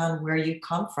depend on where you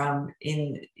come from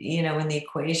in the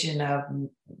equation of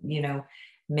man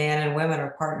and women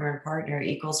or partner and partner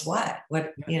equals what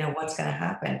what's going to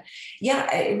happen.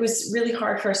 Yeah, it was really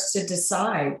hard for us to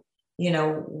decide,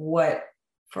 what,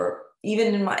 for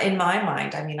even in my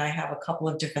mind. I mean, I have a couple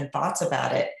of different thoughts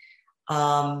about it.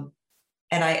 And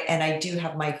I do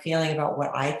have my feeling about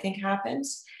what I think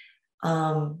happens.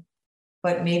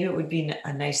 But maybe it would be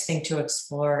a nice thing to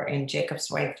explore in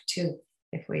Jacob's Wife too,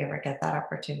 if we ever get that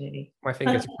opportunity. My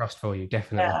fingers are crossed for you,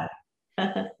 definitely.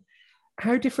 Yeah.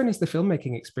 How different is the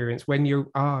filmmaking experience when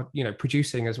you are,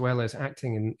 producing as well as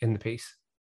acting in the piece?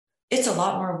 It's a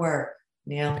lot more work,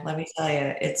 Neil. Let me tell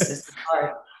you, it's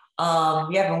hard.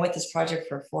 Yeah, I've been with this project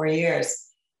for 4 years.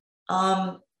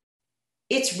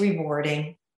 It's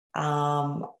rewarding.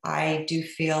 I do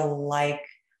feel like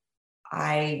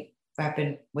I have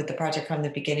been with the project from the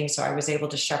beginning, so I was able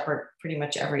to shepherd pretty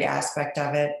much every aspect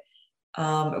of it.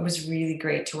 It was really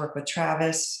great to work with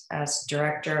Travis as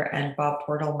director and Bob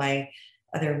Portal, my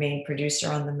other main producer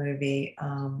on the movie.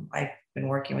 I've been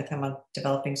working with him on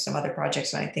developing some other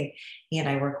projects, and I think he and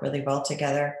I work really well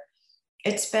together.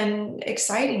 It's been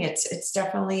exciting. It's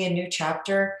definitely a new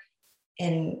chapter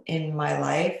in my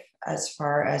life as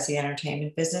far as the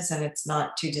entertainment business, and it's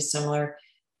not too dissimilar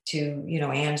to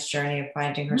Anne's journey of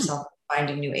finding herself,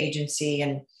 finding new agency,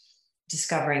 and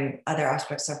discovering other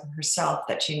aspects of herself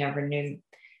that she never knew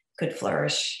could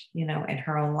flourish, in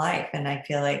her own life. And I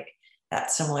feel like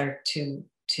that's similar to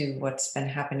what's been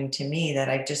happening to me, that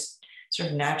I just sort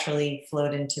of naturally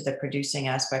flowed into the producing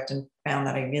aspect and found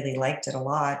that I really liked it a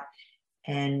lot,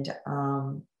 and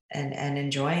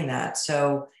enjoying that.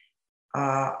 So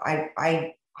I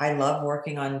love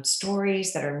working on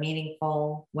stories that are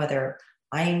meaningful, whether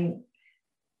I'm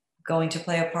going to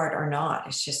play a part or not.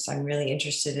 It's just, I'm really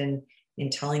interested in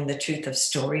telling the truth of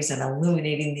stories and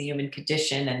illuminating the human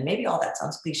condition. And maybe all that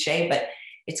sounds cliche, but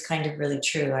it's kind of really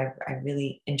true. I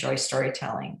really enjoy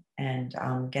storytelling and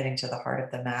getting to the heart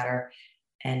of the matter,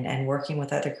 and working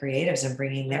with other creatives and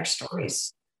bringing their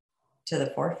stories to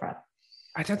the forefront.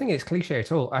 I don't think it's cliche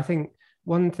at all. I think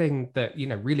one thing that,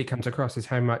 really comes across is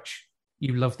how much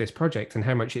you love this project and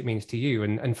how much it means to you,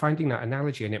 and finding that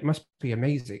analogy, and it must be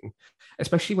amazing,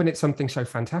 especially when it's something so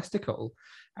fantastical.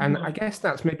 And I guess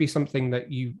that's maybe something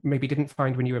that you maybe didn't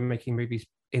find when you were making movies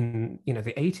in, the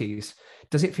 80s.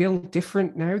 Does it feel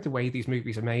different now, the way these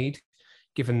movies are made,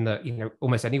 given that,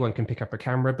 almost anyone can pick up a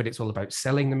camera, but it's all about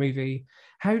selling the movie?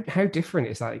 How different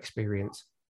is that experience?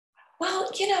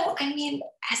 Well, I mean,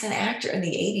 as an actor in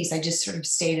the 80s, I just sort of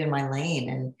stayed in my lane,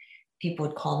 and people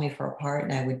would call me for a part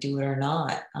and I would do it or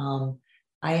not.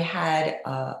 I had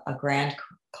a grand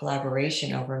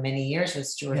collaboration over many years with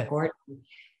Stuart Gordon,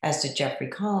 as did Jeffrey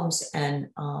Combs. And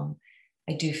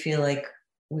I do feel like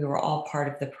we were all part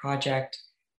of the project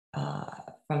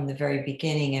from the very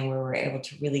beginning, and we were able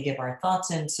to really give our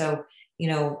thoughts in. So,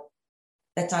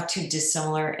 that's not too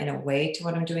dissimilar in a way to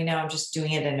what I'm doing now. I'm just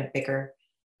doing it in a bigger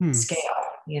scale,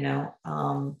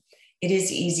 it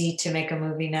is easy to make a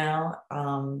movie now.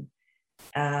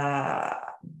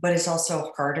 But it's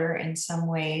also harder in some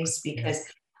ways, because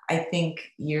I think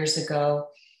years ago,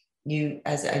 you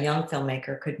as a young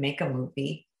filmmaker could make a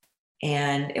movie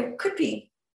and it could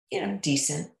be,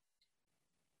 decent,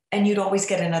 and you'd always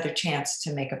get another chance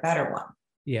to make a better one.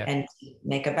 And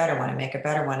make a better one and make a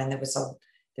better one. And there was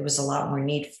a lot more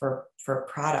need for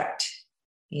product,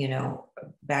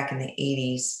 back in the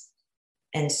 80s.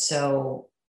 And so,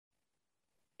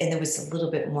 and there was a little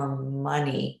bit more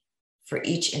money for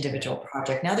each individual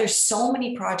project. Now there's so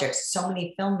many projects, so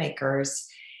many filmmakers,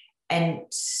 and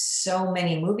so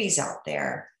many movies out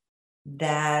there,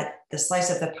 that the slice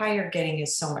of the pie you're getting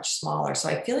is so much smaller. So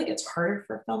I feel like it's harder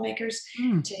for filmmakers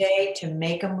today to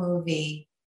make a movie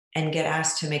and get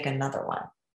asked to make another one.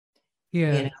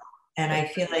 And I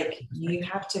feel like you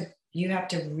have to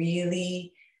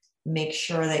really make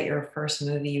sure that your first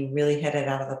movie, you really hit it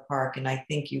out of the park. And I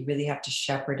think you really have to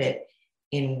shepherd it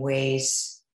in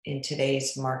ways in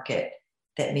today's market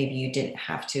that maybe you didn't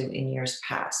have to in years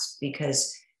past,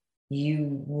 because you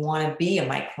want to be a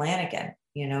Mike Flanagan.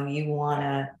 You want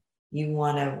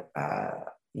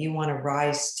to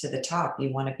rise to the top.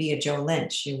 You want to be a Joe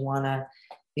Lynch. You want to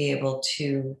be able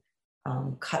to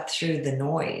cut through the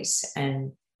noise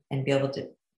and be able to,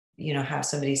 have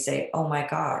somebody say, "Oh my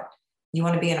God." You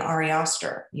want to be an Ari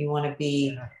Aster. You want to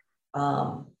be,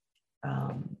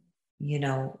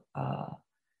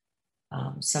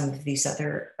 some of these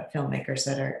other filmmakers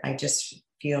that I just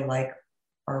feel like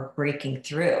are breaking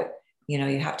through.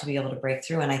 You have to be able to break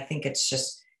through, and I think it's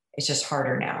just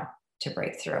harder now to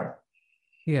break through.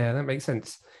 Yeah, that makes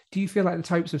sense. Do you feel like the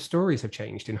types of stories have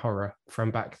changed in horror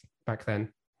from back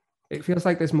then? It feels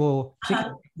like there's more,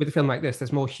 particularly with a film like this,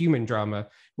 there's more human drama,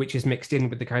 which is mixed in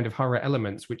with the kind of horror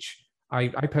elements, which I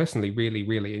personally really,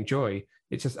 really enjoy.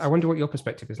 It's just, I wonder what your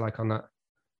perspective is like on that.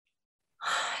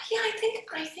 Yeah,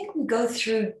 I think we go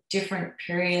through different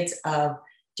periods of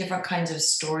different kinds of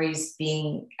stories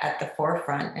being at the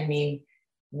forefront. I mean,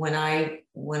 when I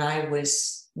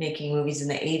was making movies in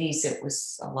the 80s, it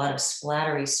was a lot of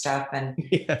splattery stuff, and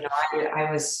I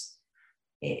was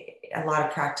a lot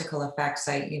of practical effects.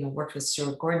 I worked with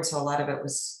Stuart Gordon, so a lot of it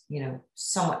was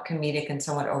somewhat comedic and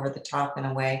somewhat over the top in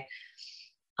a way.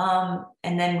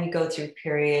 And then we go through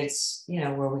periods,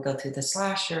 where we go through the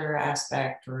slasher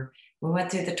aspect, or we went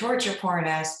through the torture porn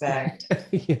aspect. But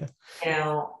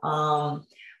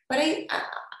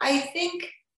I think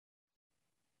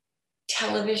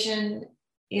television,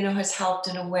 has helped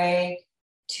in a way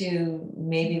to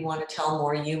maybe want to tell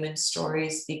more human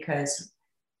stories, because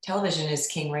television is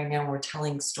king right now. We're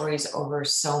telling stories over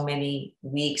so many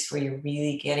weeks where you're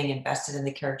really getting invested in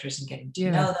the characters and getting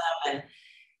to know them.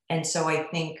 And so I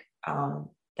think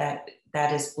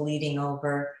that is bleeding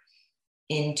over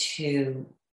into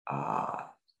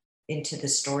the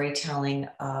storytelling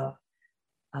of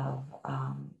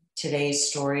today's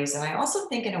stories. And I also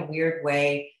think, in a weird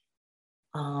way,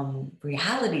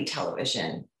 reality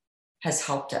television has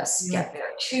helped us get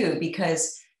there too,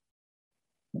 because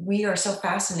we are so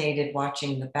fascinated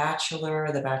watching The Bachelor,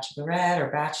 or The Bachelorette, or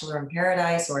Bachelor in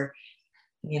Paradise, or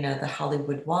the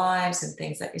Hollywood Wives and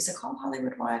things. Is it called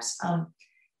Hollywood Wives?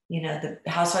 The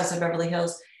Housewives of Beverly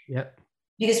Hills. Yeah.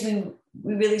 Because we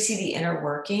really see the inner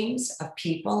workings of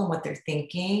people and what they're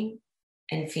thinking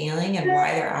and feeling and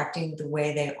why they're acting the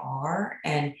way they are.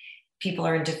 And people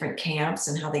are in different camps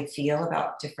and how they feel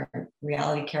about different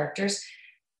reality characters,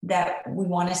 that we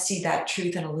want to see that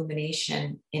truth and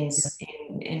illumination in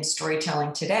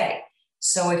storytelling today.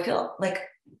 So I feel like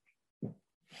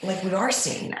we are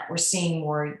seeing that. We're seeing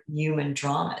more human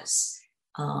dramas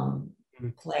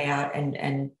play out,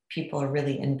 and people are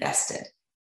really invested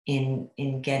in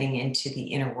getting into the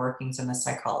inner workings and the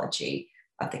psychology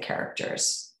of the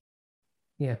characters.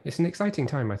 Yeah, it's an exciting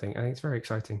time, I think. I think it's very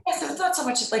exciting. Yeah, so it's not so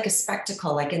much like a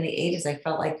spectacle. Like in the 80s, I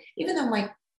felt like, even though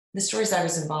the stories I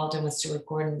was involved in with Stuart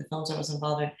Gordon, the films I was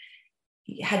involved in,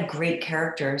 had great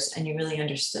characters and you really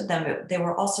understood them, but they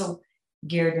were also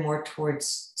geared more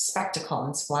towards spectacle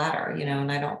and splatter,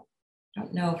 and I don't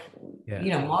know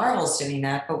if, Marvel's doing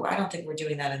that, but I don't think we're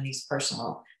doing that in these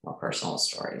more personal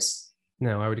stories.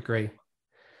 No, I would agree.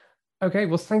 Okay,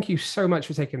 well, thank you so much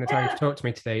for taking the time to talk to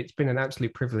me today. It's been an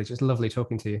absolute privilege. It's lovely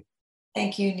talking to you.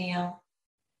 Thank you, Neil.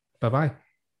 Bye-bye.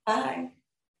 Bye.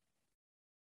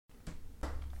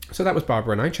 So that was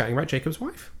Barbara and I chatting about Jacob's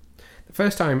Wife. The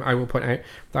first time, I will point out,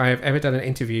 that I have ever done an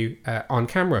interview on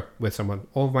camera with someone.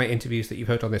 All of my interviews that you've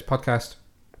heard on this podcast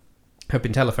have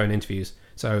been telephone interviews,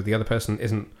 so the other person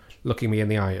isn't looking me in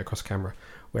the eye across camera,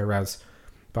 whereas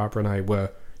Barbara and I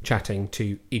were chatting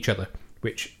to each other,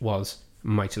 which was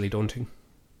mightily daunting,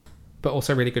 but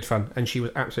also really good fun, and she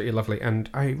was absolutely lovely. And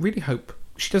I really hope,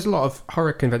 she does a lot of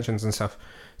horror conventions and stuff,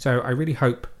 so I really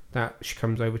hope that she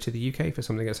comes over to the UK for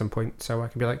something at some point, so I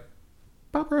can be like,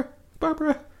 Barbara,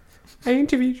 I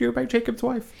interviewed you about Jacob's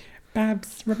Wife.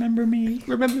 Babs, remember me,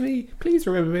 please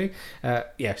remember me.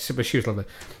 Yes, but she was lovely.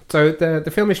 So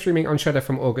the film is streaming on Shudder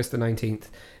from August the 19th.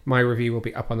 My review will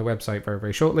be up on the website very,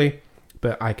 very shortly.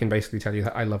 But I can basically tell you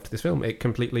that I loved this film. It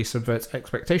completely subverts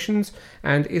expectations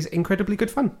and is incredibly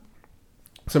good fun.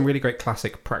 Some really great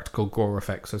classic practical gore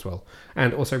effects as well.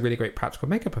 And also really great practical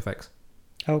makeup effects.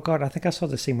 Oh God, I think I saw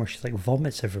the scene where she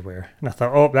vomits everywhere. And I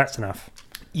thought, oh, that's enough.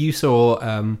 You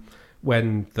saw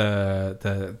when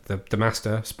the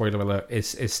master, spoiler alert,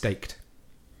 is staked.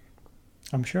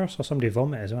 I'm sure I saw somebody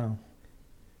vomit as well.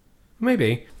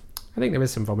 Maybe. I think there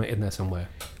is some vomit in there somewhere.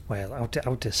 Well,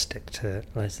 I'll just stick to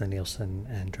Leslie Nielsen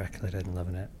and Dracula Dead and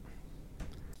Loving It.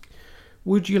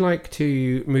 Would you like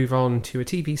to move on to a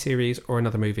TV series or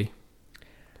another movie?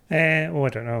 I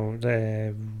don't know.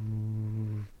 The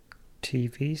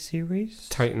TV series?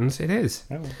 Titans, it is.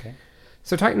 Oh, okay.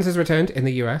 So Titans has returned in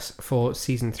the US for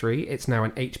season 3. It's now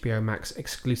an HBO Max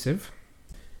exclusive.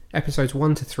 Episodes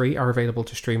 1 to 3 are available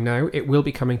to stream now. It will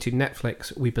be coming to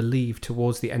Netflix, we believe,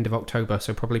 towards the end of October,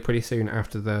 so probably pretty soon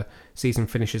after the season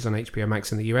finishes on HBO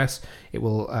Max in the US. It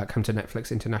will come to Netflix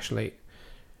internationally.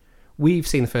 We've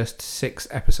seen the first 6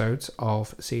 episodes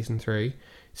of season 3,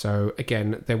 so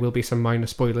again, there will be some minor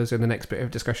spoilers in the next bit of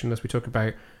discussion as we talk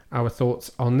about our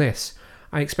thoughts on this.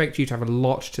 I expect you to have a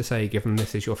lot to say, given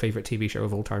this is your favourite TV show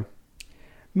of all time.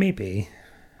 Maybe.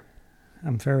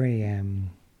 I'm very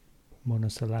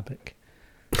monosyllabic.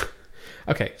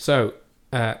 Okay, so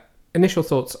initial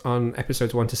thoughts on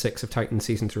episodes 1 to 6 of Titan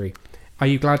Season 3. Are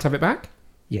you glad to have it back?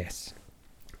 Yes.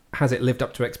 Has it lived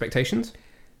up to expectations?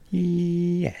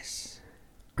 Yes.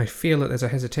 I feel that there's a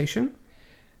hesitation.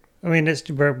 I mean,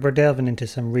 we're delving into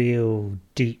some real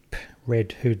deep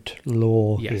Red Hood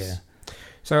lore here.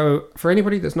 So, for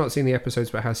anybody that's not seen the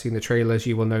episodes but has seen the trailers,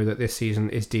 you will know that this season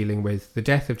is dealing with the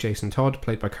death of Jason Todd,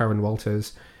 played by Curran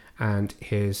Walters, and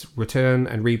his return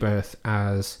and rebirth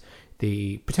as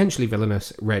the potentially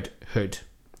villainous Red Hood.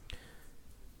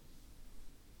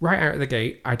 Right out of the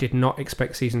gate, I did not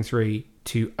expect Season 3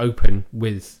 to open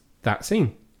with that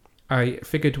scene. I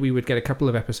figured we would get a couple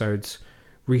of episodes,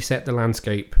 reset the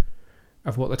landscape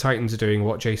of what the Titans are doing,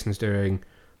 what Jason's doing,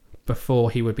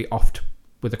 before he would be offed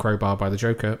with a crowbar by the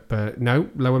Joker. But no,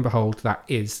 lo and behold, that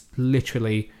is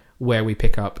literally where we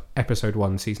pick up episode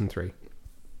 1, season 3.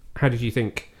 How did you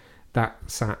think that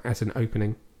sat as an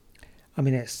opening? I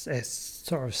mean, it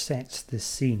sort of sets the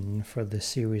scene for the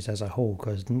series as a whole,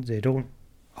 because they don't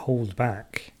hold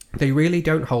back. They really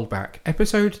don't hold back.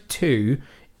 Episode 2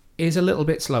 is a little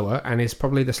bit slower and is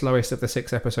probably the slowest of the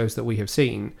 6 episodes that we have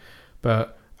seen.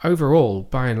 But overall,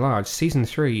 by and large, season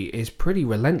 3 is pretty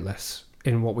relentless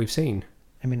in what we've seen.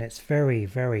 I mean, it's very,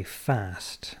 very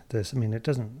fast. It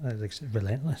doesn't... It's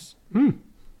relentless.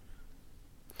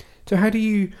 So how do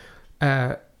you...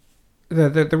 the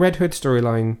Red Hood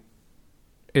storyline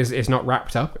is not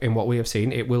wrapped up in what we have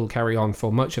seen. It will carry on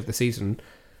for much of the season.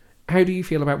 How do you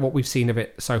feel about what we've seen of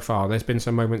it so far? There's been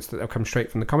some moments that have come straight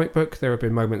from the comic book. There have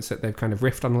been moments that they've kind of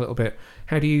riffed on a little bit.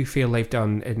 How do you feel they've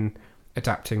done in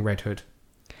adapting Red Hood?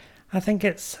 I think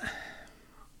it's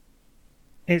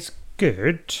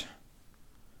good,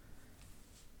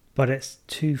 but it's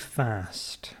too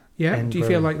fast. Yeah? And do you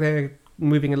feel like they're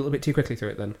moving a little bit too quickly through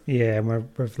it then? Yeah, and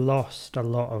we've lost a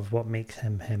lot of what makes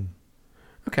him him.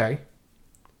 Okay.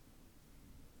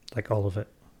 Like all of it.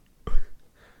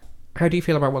 How do you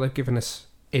feel about what they've given us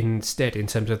instead in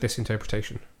terms of this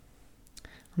interpretation?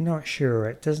 I'm not sure.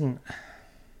 It doesn't...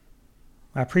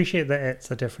 I appreciate that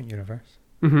it's a different universe.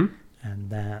 Mm-hmm. And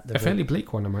that... A fairly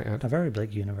bleak one, I might add. A very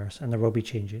bleak universe. And there will be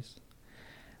changes.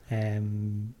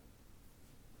 And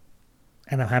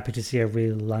I'm happy to see a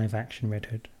real live-action Red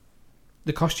Hood.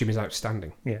 The costume is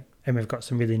outstanding. Yeah. And we've got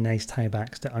some really nice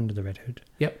tie-backs to Under the Red Hood.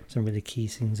 Yep. Some really key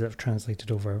scenes that have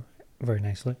translated over very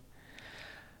nicely.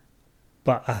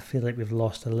 But I feel like we've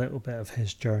lost a little bit of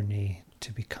his journey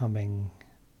to becoming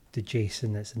the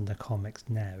Jason that's in the comics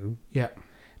now. Yeah.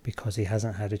 Because he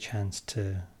hasn't had a chance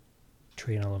to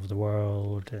train all over the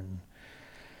world and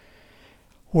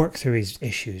work through his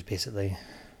issues, basically.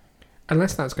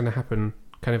 Unless that's going to happen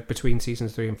kind of between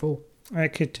seasons 3 and 4. I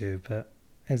could do, but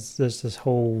there's this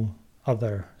whole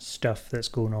other stuff that's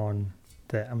going on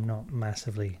that I'm not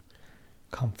massively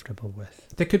comfortable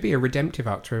with. There could be a redemptive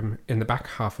arc to him in the back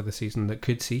half of the season that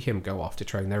could see him go off to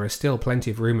train. There are still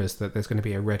plenty of rumours that there's going to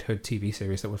be a Red Hood TV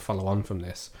series that would follow on from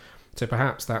this. So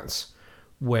perhaps that's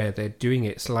where they're doing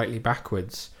it slightly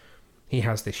backwards. He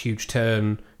has this huge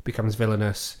turn, becomes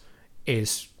villainous,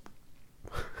 is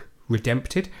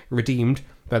redeemed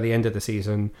by the end of the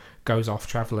season, goes off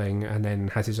travelling and then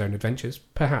has his own adventures.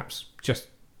 Perhaps. Just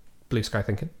blue sky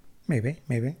thinking. Maybe.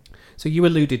 So you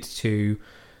alluded to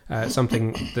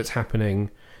something that's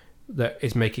happening that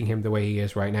is making him the way he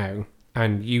is right now.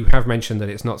 And you have mentioned that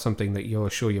it's not something that you're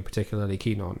sure you're particularly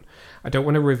keen on. I don't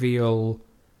want to reveal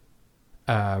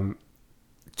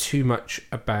too much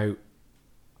about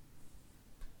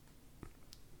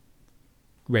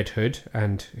Red Hood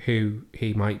and who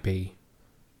he might be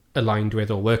aligned with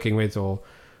or working with or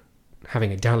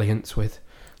having a dalliance with.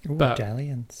 Ooh, but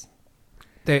dalliance.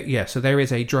 So there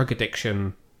is a drug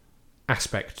addiction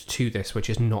aspect to this which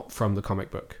is not from the comic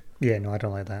book. Yeah, no, I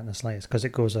don't like that in the slightest because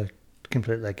it goes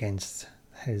completely against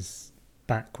his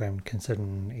background,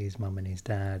 considering his mum and his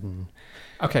dad. And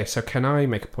okay, so can I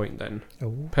make a point then?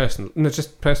 Oh.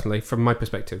 Just personally from my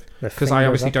perspective, because I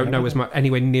obviously don't know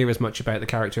anywhere near as much about the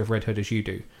character of Red Hood as you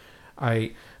do.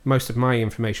 Most of my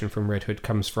information from Red Hood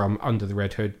comes from Under the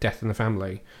Red Hood, Death in the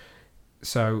Family.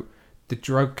 So the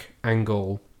drug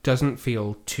angle doesn't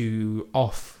feel too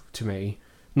off to me.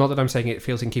 Not that I'm saying it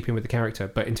feels in keeping with the character,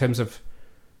 but in terms of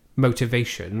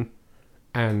motivation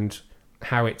and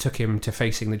how it took him to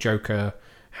facing the Joker,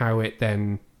 how it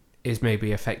then is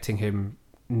maybe affecting him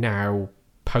now,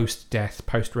 post-death,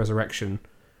 post-resurrection,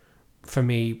 for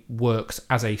me works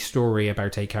as a story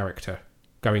about a character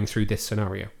going through this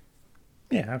scenario.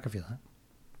 Yeah, I can feel that.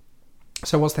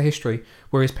 So what's the history?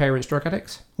 Were his parents drug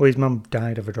addicts? Well, his mum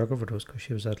died of a drug overdose because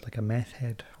she was a meth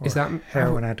head or is that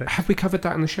heroin addict. Have we covered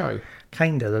that in the show?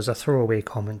 Kinda. There's a throwaway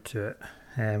comment to it.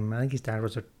 I think his dad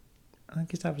was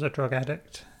a drug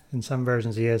addict. In some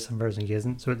versions he is, some versions he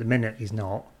isn't. So at the minute he's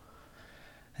not.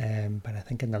 But I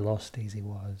think in the Lost Days he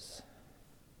was.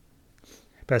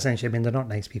 But essentially, I mean, they're not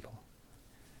nice people.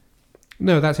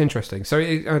 No, that's interesting. So,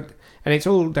 and it's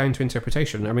all down to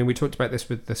interpretation. I mean, we talked about this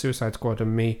with the Suicide Squad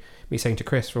and me saying to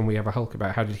Chris when we have a Hulk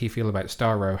about how did he feel about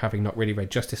Starro having not really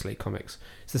read Justice League comics.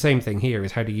 It's the same thing here,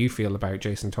 is how do you feel about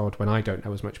Jason Todd when I don't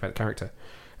know as much about the character?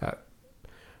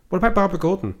 What about Barbara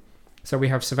Gordon? So we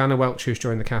have Savannah Welch, who's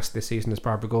joined the cast this season as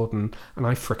Barbara Gordon, and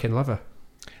I frickin' love her.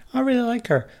 I really like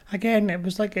her. Again, it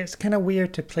was like, it's kind of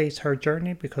weird to place her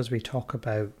journey because we talk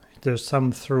about, there's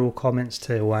some throw comments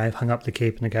to why I've hung up the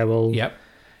cape and the cowl. Yep.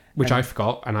 Which I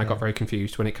forgot, and I got very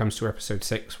confused when it comes to episode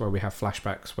 6, where we have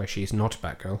flashbacks where she's not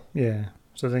Batgirl. Yeah.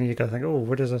 So then you got to think, oh,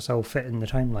 where does this all fit in the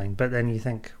timeline? But then you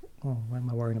think, oh, why am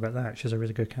I worrying about that? She's a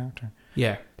really good character.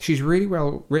 Yeah. She's really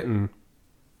well written.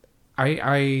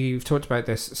 I've talked about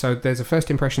this. So there's a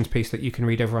first impressions piece that you can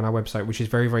read over on our website, which is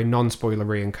very, very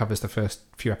non-spoilery and covers the first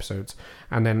few episodes.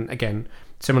 And then, again,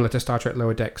 similar to Star Trek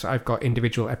Lower Decks, I've got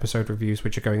individual episode reviews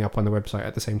which are going up on the website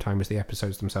at the same time as the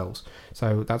episodes themselves.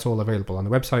 So that's all available on the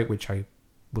website, which I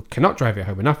cannot drive it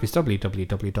home enough, is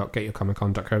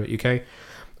www.getyourcomiccon.co.uk.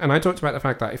 And I talked about the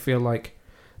fact that I feel like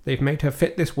they've made her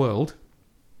fit this world.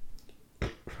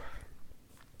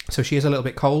 So she is a little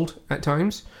bit cold at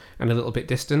times and a little bit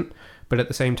distant, but at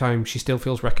the same time she still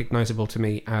feels recognisable to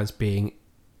me as being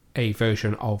a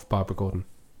version of Barbara Gordon.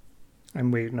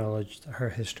 And we acknowledged her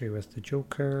history with the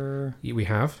Joker. We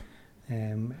have.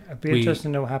 It'd be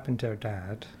interesting to know what happened to her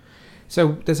dad.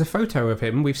 So there's a photo of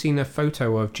him. We've seen a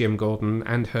photo of Jim Gordon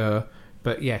and her,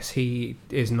 but yes, he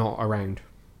is not around.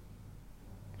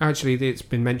 Actually, it's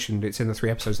been mentioned. It's in the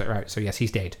 3 episodes that are out. So yes,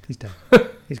 he's dead. He's dead.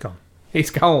 He's gone. He's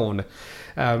gone.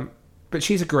 But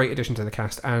she's a great addition to the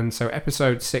cast. And so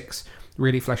episode 6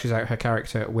 really fleshes out her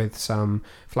character with some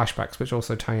flashbacks, which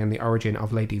also tie in the origin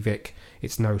of Lady Vic.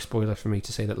 It's no spoiler for me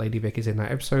to say that Lady Vic is in that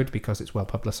episode because it's well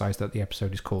publicised that the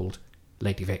episode is called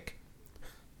Lady Vic.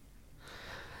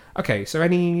 Okay, so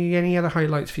any other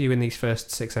highlights for you in these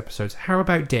first 6 episodes? How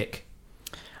about Dick?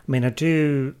 I mean,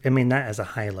 that is a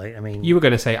highlight. I mean, you were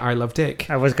going to say I love Dick.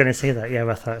 I was going to say that, yeah,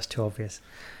 but I thought it's too obvious.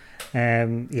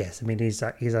 Yes, I mean, he's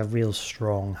a real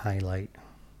strong highlight.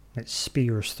 It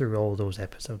spears through all those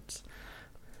episodes.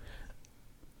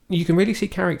 You can really see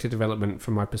character development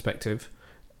from my perspective.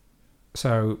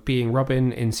 So being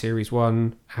Robin in series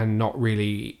 1 and not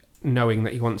really knowing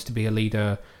that he wants to be a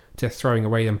leader, to throwing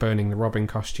away and burning the Robin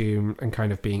costume and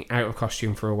kind of being out of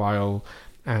costume for a while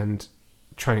and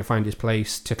trying to find his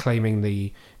place, to claiming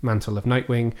the mantle of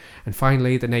Nightwing, and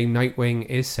finally the name Nightwing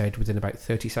is said within about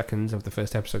 30 seconds of the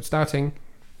first episode starting.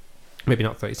 Maybe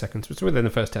not 30 seconds, but within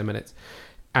the first 10 minutes.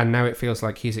 And now it feels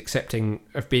like he's accepting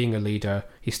of being a leader.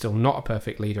 He's still not a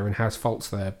perfect leader and has faults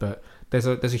there, but there's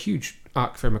a huge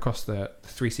arc for him across the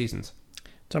 3 seasons.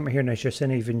 Something here now, you're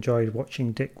saying you've enjoyed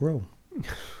watching Dick grow.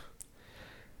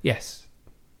 Yes.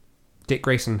 Dick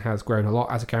Grayson has grown a lot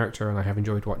as a character, and I have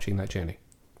enjoyed watching that journey.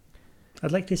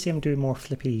 I'd like to see him do more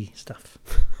flippy stuff.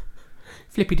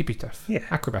 Flippy-dippy stuff. Yeah.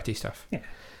 Acrobaty stuff. Yeah.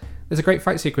 There's a great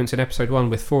fight sequence in episode 1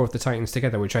 with 4 of the Titans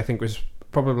together, which I think was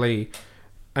probably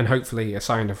and hopefully a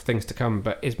sign of things to come,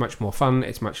 but is much more fun.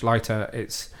 It's much lighter.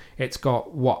 It's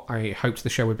got what I hoped the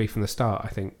show would be from the start, I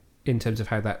think, in terms of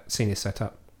how that scene is set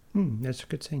up. That's a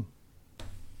good scene.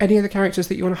 Any other characters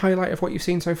that you want to highlight of what you've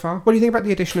seen so far? What do you think about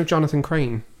the addition of Jonathan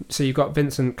Crane? So you've got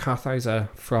Vincent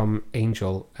Kartheiser from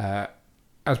Angel.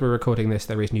 As we're recording this,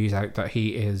 there is news out that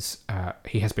he has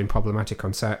been problematic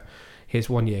on set. His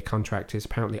 1-year contract is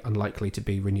apparently unlikely to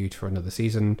be renewed for another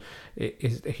season.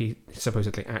 He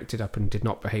supposedly acted up and did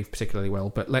not behave particularly well.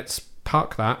 But let's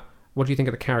park that. What do you think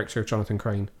of the character of Jonathan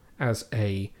Crane as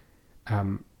a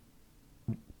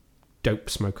dope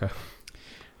smoker?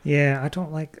 Yeah,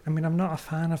 I'm not a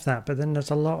fan of that, but then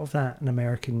there's a lot of that in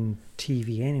American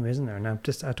TV anyway, isn't there? And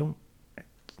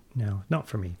no, not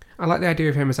for me. I like the idea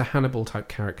of him as a Hannibal type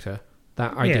character.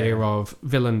 That idea of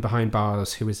villain behind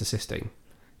bars who is assisting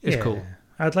is cool.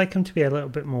 I'd like him to be a little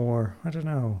bit more, I don't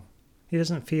know. He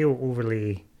doesn't feel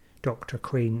overly Dr.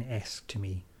 Crane-esque to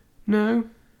me. No.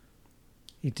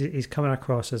 He's coming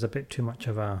across as a bit too much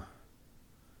of a,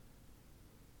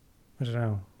 I don't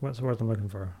know. What's the word I'm looking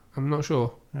for? I'm not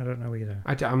sure. I don't know either.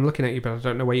 I'm looking at you, but I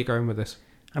don't know where you're going with this.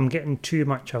 I'm getting too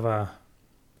much of I'm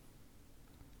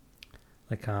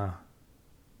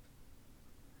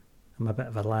a bit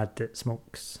of a lad that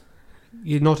smokes.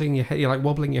 You're nodding your head. You're like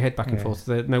wobbling your head back and forth.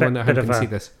 No one at home can see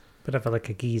this. Bit of a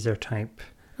geezer type.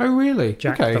 Oh, really?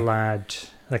 Jack the lad.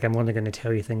 Like, I'm only going to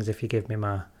tell you things if you give me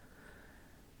my...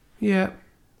 Yeah.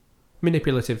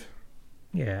 Manipulative.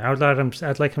 Yeah, I'd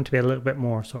like him to be a little bit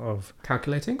more sort of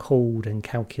Calculating? cold and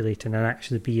calculating and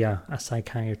actually be a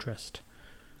psychiatrist.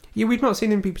 Yeah, we've not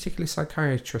seen him be particularly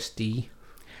psychiatrist-y.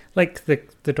 Like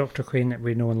the Dr. Crane that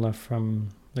we know and love from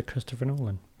the Christopher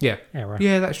Nolan era.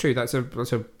 Yeah, that's true. That's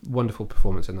a wonderful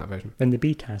performance in that version. In the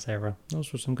BTAS era.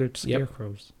 Those were some good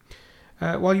scarecrows.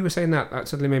 While you were saying that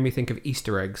suddenly made me think of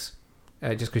Easter eggs.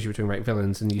 Just because you were talking about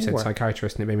villains and you said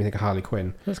psychiatrist, and it made me think of Harley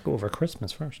Quinn. Let's go over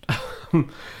Christmas first.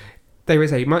 There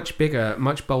is a much bigger,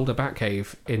 much bolder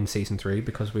Batcave in Season 3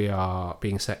 because we are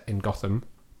being set in Gotham.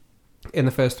 In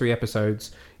the first 3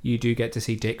 episodes, you do get to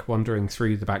see Dick wandering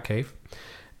through the Batcave.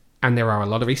 And there are a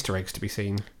lot of Easter eggs to be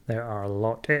seen. There are a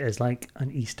lot. It is like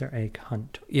an Easter egg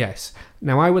hunt. Yes.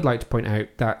 Now, I would like to point out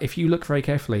that if you look very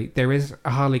carefully, there is a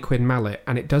Harley Quinn mallet,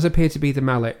 and it does appear to be the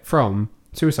mallet from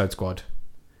Suicide Squad,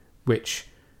 which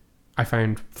I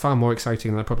found far more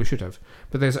exciting than I probably should have.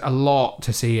 But there's a lot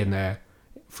to see in there,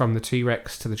 from the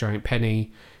T-Rex to the giant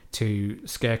penny, to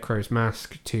Scarecrow's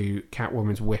mask, to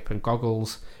Catwoman's whip and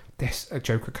goggles. There's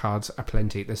Joker cards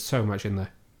aplenty. There's so much in there.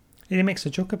 He makes a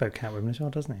joke about Catwoman as well,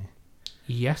 doesn't he?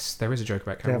 Yes, there is a joke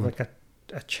about Catwoman. They have like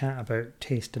a chat about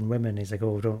taste in women. He's like,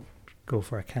 oh, don't go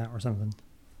for a cat or something.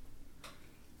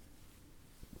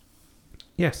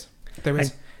 Yes, there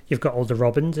is. And you've got all the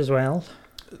Robins as well.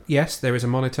 Yes, there is a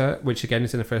monitor, which again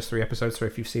is in the first 3 episodes, so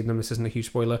if you've seen them, this isn't a huge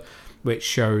spoiler, which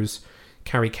shows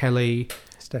Carrie Kelly,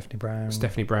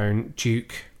 Stephanie Brown,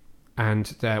 Duke, and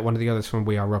one of the others from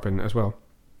We Are Robin as well.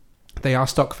 They are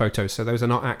stock photos, so those are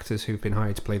not actors who've been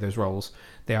hired to play those roles.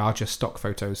 They are just stock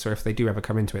photos, so if they do ever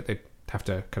come into it, they'd have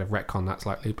to kind of retcon that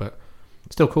slightly, but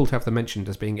still cool to have them mentioned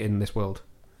as being in this world.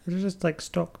 They're just like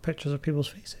stock pictures of people's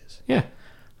faces. Yeah.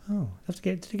 Oh,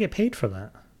 did you get paid for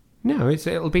that? No,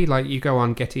 it'll be like you go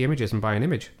on Getty Images and buy an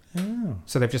image. Oh.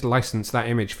 So they've just licensed that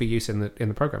image for use in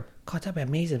the program. God, that'd be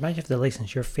amazing. Imagine if they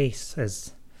license your face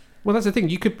as... Well, that's the thing.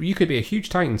 You could be a huge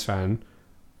Titans fan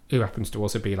who happens to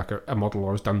also be like a model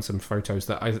or has done some photos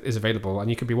that is available, and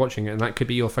you could be watching it, and that could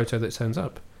be your photo that turns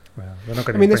up. Well, they're not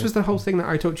going to... I mean, this was the whole thing that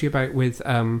I talked to you about with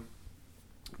the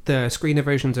screener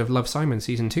versions of Love, Simon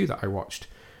Season 2 that I watched,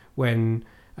 when...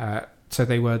 So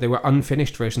they were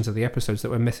unfinished versions of the episodes that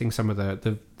were missing some of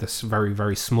the very,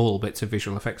 very small bits of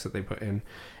visual effects that they put in,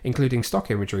 including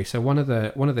stock imagery. So one of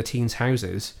the teens'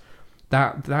 houses,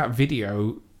 that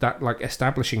video, that like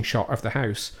establishing shot of the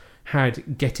house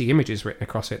had Getty Images written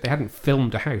across it. They hadn't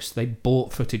filmed a house. They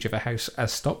bought footage of a house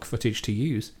as stock footage to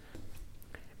use.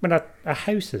 But a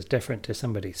house is different to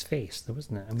somebody's face, though,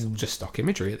 isn't it? I mean, it's just stock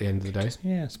imagery at the end of the day.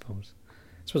 Yeah, I suppose.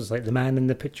 I suppose it's like the man in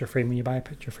the picture frame when you buy a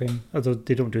picture frame. Although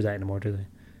they don't do that anymore, do they?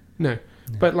 No.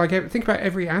 But like, think about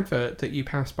every advert that you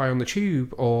pass by on the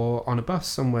tube or on a bus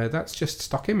somewhere. That's just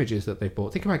stock images that they've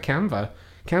bought. Think about Canva.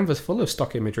 Canva's full of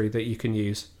stock imagery that you can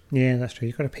use. Yeah, that's true.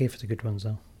 You've got to pay for the good ones,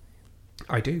 though.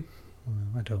 I do.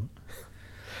 Well, I don't.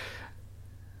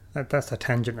 That's a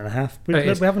tangent and a half. We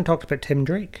haven't talked about Tim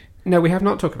Drake. No, we have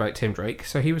not talked about Tim Drake.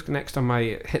 So he was next on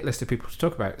my hit list of people to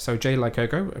talk about. So Jay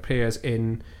Lycogo appears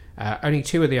in only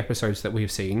 2 of the episodes that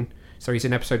we've seen. So he's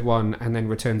in episode 1 and then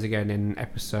returns again in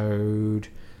episode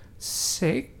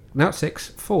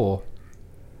 4.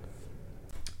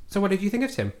 So what did you think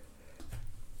of Tim?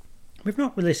 We've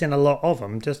not really seen a lot of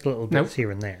him, just little bits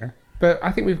here and there. But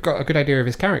I think we've got a good idea of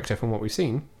his character from what we've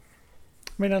seen.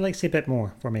 I mean, I'd like to see a bit more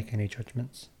before making any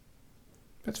judgments.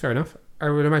 That's fair enough. I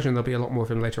would imagine there'll be a lot more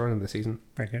of him later on in the season.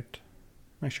 Very good.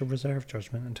 I shall reserve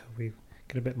judgment until we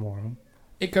get a bit more of him.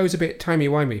 It goes a bit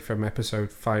timey-wimey from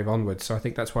episode 5 onwards, so I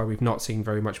think that's why we've not seen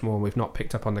very much more, and we've not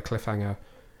picked up on the cliffhanger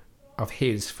of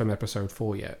his from episode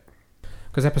 4 yet.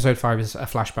 Because episode 5 is a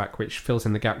flashback which fills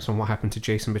in the gaps on what happened to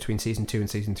Jason between season 2 and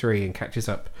season 3 and catches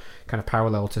up kind of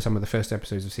parallel to some of the first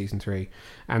episodes of season 3.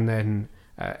 And then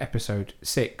episode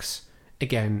 6,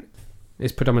 again,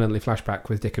 is predominantly flashback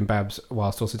with Dick and Babs,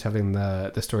 whilst also telling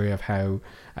the story of how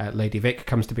Lady Vic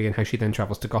comes to be and how she then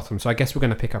travels to Gotham. So I guess we're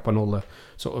going to pick up on all the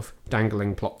sort of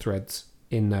dangling plot threads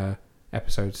in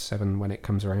episode 7 when it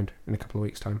comes around in a couple of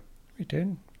weeks' time. We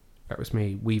do. That was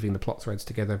me weaving the plot threads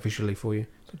together visually for you.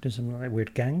 Do some like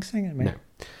weird gang singing, mate.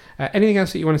 No. Anything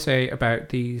else that you want to say about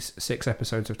these 6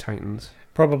 episodes of Titans?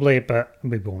 Probably, but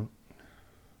we won't.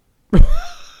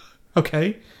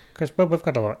 Okay. Because we've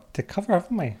got a lot to cover,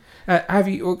 haven't we? Have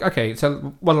you? Okay,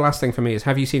 so one last thing for me is: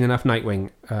 have you seen enough Nightwing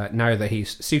now that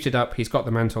he's suited up? He's got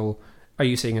the mantle. Are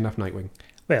you seeing enough Nightwing?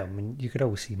 Well, I mean, you could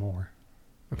always see more.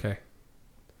 Okay.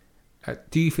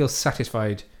 Do you feel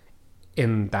satisfied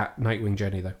in that Nightwing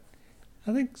journey, though?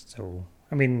 I think so.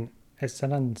 I mean, it's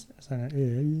an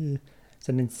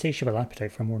insatiable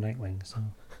appetite for more Nightwing. So,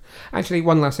 actually,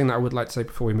 one last thing that I would like to say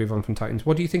before we move on from Titans: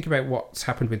 what do you think about what's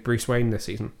happened with Bruce Wayne this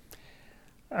season?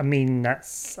 I mean,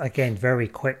 that's, again, very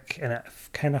quick, and it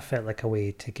kind of felt like a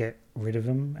way to get rid of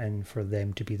him and for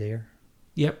them to be there.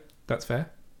 Yep, that's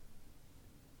fair.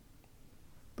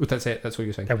 But that's it. That's what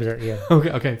you're saying. That was it, yeah.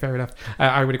 Okay, fair enough.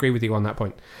 I would agree with you on that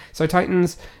point. So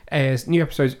Titans is new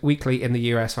episodes weekly in the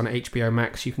US on HBO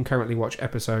Max. You can currently watch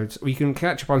episodes. You can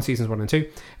catch up on seasons 1 and 2,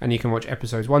 and you can watch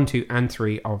episodes 1, 2, and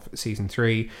 3 of season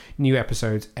 3. New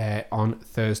episodes air on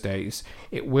Thursdays.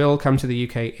 It will come to the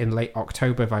UK in late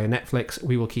October via Netflix.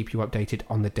 We will keep you updated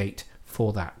on the date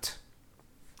for that.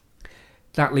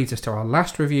 That leads us to our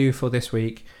last review for this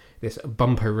week. This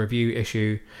bumper review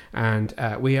issue, and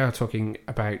we are talking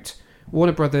about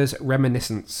Warner Brothers'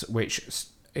 Reminiscence, which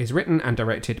is written and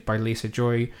directed by Lisa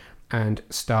Joy and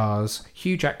stars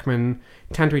Hugh Jackman,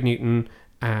 Thandie Newton,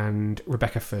 and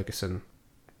Rebecca Ferguson.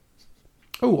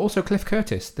 Oh, also Cliff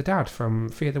Curtis, the dad from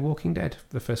Fear the Walking Dead,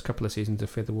 the first couple of seasons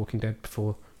of Fear the Walking Dead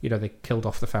before, they killed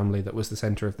off the family that was the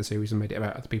centre of the series and made it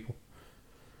about other people.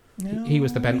 He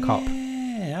was the bent cop.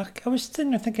 Yeah, I was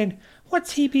sitting there thinking,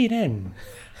 what's he been in?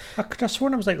 I could have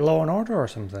sworn it was like Law and Order or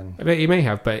something. But he may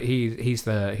have, but he's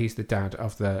the dad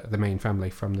of the main family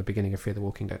from the beginning of Fear the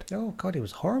Walking Dead. Oh God, he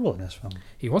was horrible in this film.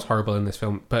 He was horrible in this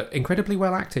film, but incredibly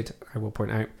well acted, I will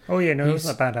point out. Oh yeah, no, he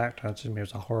wasn't a bad actor. He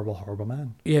was a horrible, horrible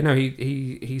man. Yeah, no,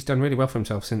 he's done really well for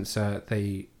himself since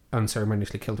they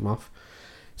unceremoniously killed him off.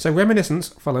 So Reminiscence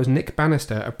follows Nick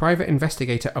Bannister, a private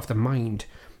investigator of the mind.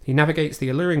 He navigates the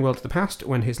alluring world of the past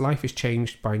when his life is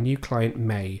changed by new client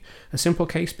May. A simple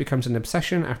case becomes an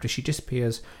obsession after she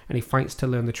disappears, and he fights to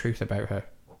learn the truth about her.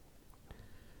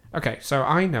 Okay, so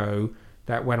I know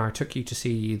that when I took you to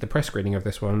see the press screening of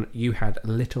this one, you had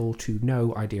little to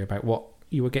no idea about what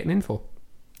you were getting in for.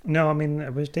 No, I mean,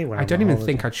 it was day one. I don't even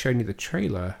think I'd shown you the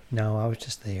trailer. No, I was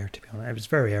just there, to be honest. It was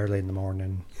very early in the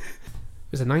morning.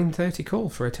 It was a 9:30 call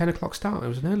for a 10 o'clock start. It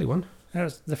was an early one. That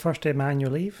was the first day of my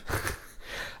annual leave.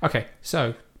 Okay,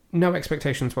 so no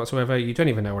expectations whatsoever. You don't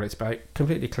even know what it's about.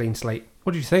 Completely clean slate.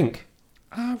 What did you think?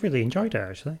 I really enjoyed it,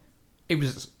 actually. It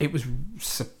was.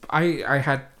 I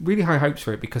had really high hopes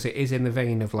for it because it is in the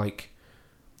vein of, like,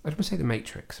 I don't want to say The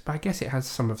Matrix, but I guess it has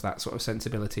some of that sort of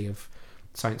sensibility of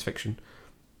science fiction.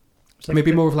 Like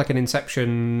maybe more of like an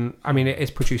Inception. I mean, it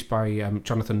is produced by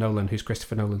Jonathan Nolan, who's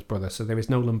Christopher Nolan's brother, so there is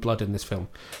Nolan blood in this film.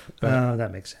 Oh,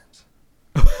 that makes sense.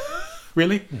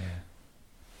 Really? Yeah.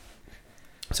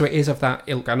 So it is of that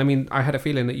ilk, and I mean, I had a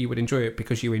feeling that you would enjoy it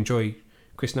because you enjoy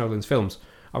Chris Nolan's films.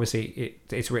 Obviously,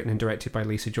 it's written and directed by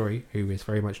Lisa Joy, who is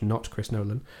very much not Chris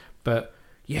Nolan. But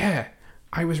yeah,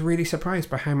 I was really surprised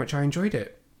by how much I enjoyed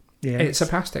it. Yeah, it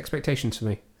surpassed expectations for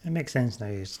me. It makes sense now.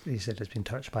 He said it's been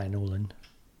touched by Nolan.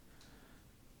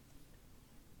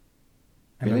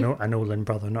 Really? A Nolan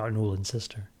brother, not a Nolan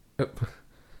sister.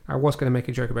 I was going to make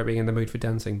a joke about being in the mood for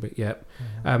dancing, but yeah.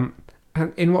 And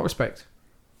in what respect?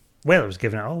 Well, it was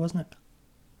given it all, wasn't it?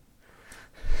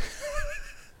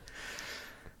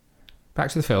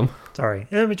 Back to the film. Sorry.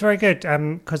 It was very good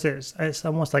because it's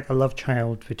almost like a love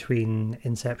child between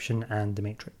Inception and The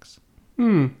Matrix.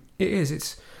 It is.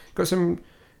 It's got some...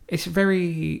 It's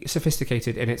very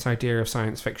sophisticated in its idea of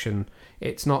science fiction.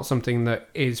 It's not something that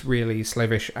is really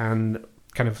slavish and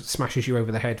kind of smashes you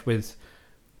over the head with,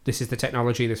 this is the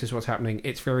technology, this is what's happening.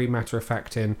 It's very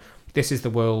matter-of-fact in, this is the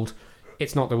world.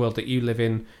 It's not the world that you live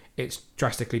in. It's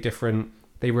drastically different.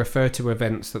 They refer to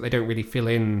events that they don't really fill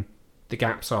in the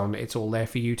gaps on. It's all there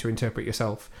for you to interpret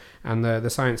yourself. And the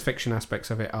science fiction aspects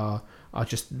of it are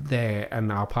just there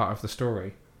and are part of the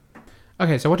story.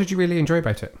 Okay, so what did you really enjoy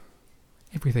about it?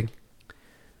 Everything.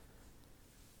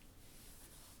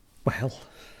 Well.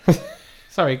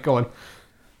 Sorry, go on.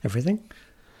 Everything?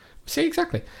 See,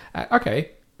 exactly.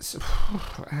 Okay, so,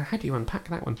 how do you unpack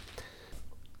that one?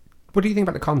 What do you think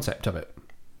about the concept of it?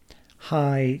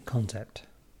 High concept.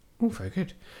 Oh, very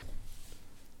good.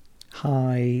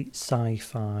 High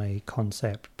sci-fi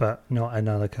concept, but not in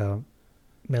a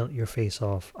melt your face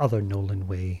off other Nolan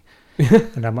way.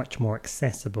 In a much more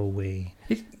accessible way.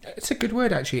 It's a good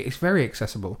word, actually. It's very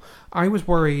accessible. I was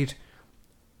worried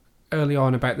early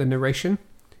on about the narration.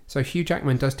 So Hugh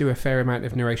Jackman does do a fair amount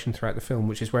of narration throughout the film,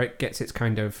 which is where it gets its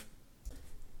kind of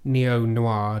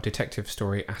neo-noir detective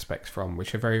story aspects from,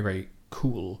 which are very, very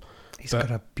cool. He's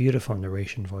got a beautiful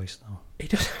narration voice, though. He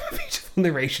does have a beautiful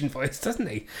narration voice, doesn't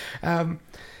he?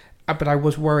 But I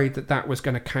was worried that was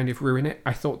going to kind of ruin it.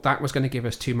 I thought that was going to give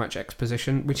us too much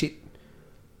exposition, which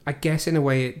I guess in a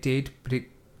way it did, but it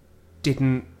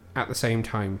didn't at the same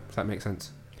time, if that makes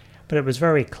sense. But it was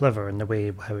very clever in the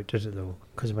way how it did it, though,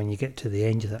 because when you get to the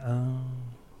end, you think, oh,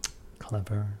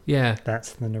 clever. Yeah.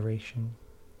 That's the narration.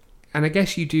 And I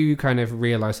guess you do kind of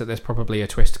realise that there's probably a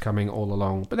twist coming all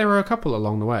along, but there were a couple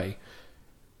along the way.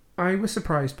 I was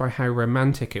surprised by how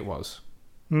romantic it was.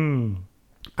 Hmm.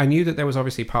 I knew that there was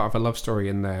obviously part of a love story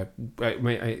in there.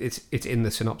 It's in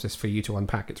the synopsis for you to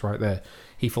unpack. It's right there.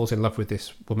 He falls in love with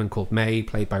this woman called May,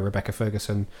 played by Rebecca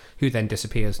Ferguson, who then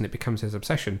disappears, and it becomes his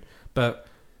obsession. But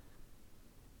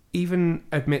even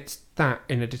amidst that,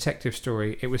 in a detective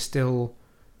story, it was still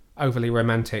overly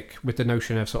romantic, with the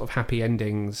notion of sort of happy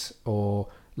endings or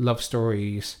love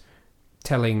stories.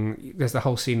 There's the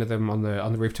whole scene of them on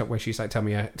the rooftop where she's like, tell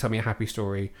me a happy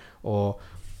story, or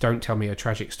don't tell me a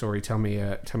tragic story, tell me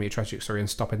a tragic story and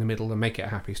stop in the middle and make it a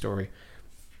happy story.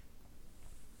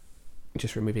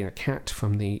 Just removing a cat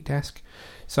from the desk.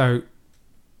 So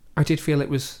I did feel it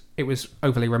was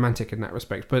overly romantic in that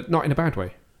respect, but not in a bad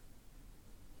way.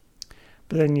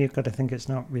 But then you've got to think it's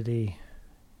not really...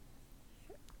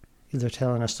 They're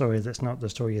telling a story that's not the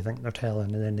story you think they're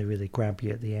telling, and then they really grab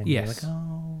you at the end. Yes. You're like,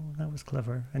 oh, that was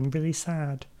clever and really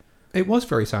sad. It was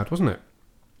very sad, wasn't it?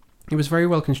 It was a very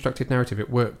well constructed narrative. It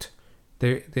worked.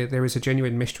 There is a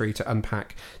genuine mystery to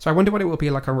unpack. So I wonder what it will be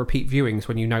like on repeat viewings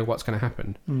when you know what's going to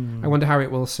happen. I wonder how it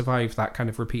will survive that kind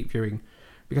of repeat viewing,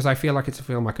 because I feel like it's a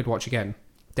film I could watch again,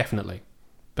 definitely.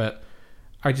 But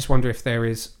I just wonder if there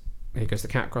is... Here goes the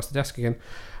cat across the desk again.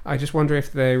 I just wonder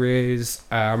if there is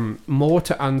more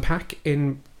to unpack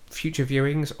in future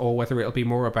viewings, or whether it'll be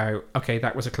more about, okay,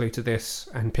 that was a clue to this,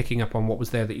 and picking up on what was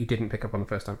there that you didn't pick up on the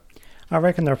first time. I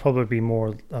reckon there'll probably be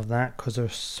more of that, because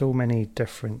there's so many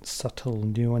different subtle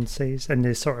nuances, and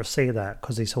they sort of say that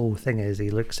because his whole thing is he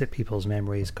looks at people's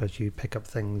memories because you pick up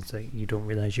things that you don't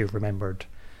realise you've remembered.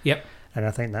 Yep. And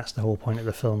I think that's the whole point of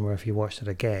the film, where if you watched it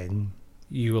again...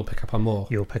 You will pick up on more.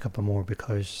 You'll pick up on more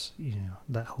because, you know,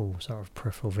 that whole sort of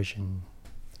peripheral vision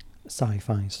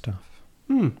sci-fi stuff.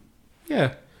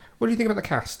 Yeah. What do you think about the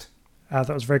cast? That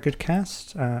was a very good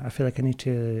cast. I feel like I need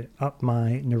to up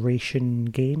my narration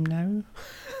game now.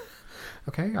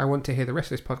 Okay, I want to hear the rest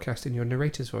of this podcast in your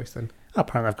narrator's voice then.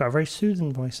 Apparently I've got a very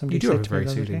soothing voice. Somebody You do said have a to me very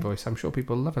the other soothing day. voice. I'm sure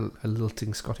people love a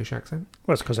lilting Scottish accent.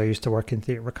 Well, it's because I used to work in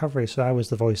theatre recovery, so I was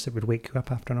the voice that would wake you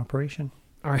up after an operation.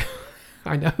 I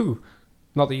know.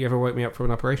 Not that you ever woke me up for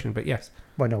an operation, but yes.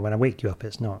 Well, no, when I wake you up,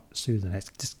 it's not soothing.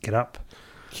 It's just get up.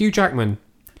 Hugh Jackman.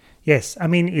 Yes, I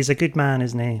mean, he's a good man,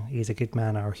 isn't he? He's a good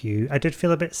man, our Hugh. I did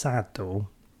feel a bit sad, though.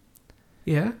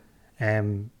 Yeah?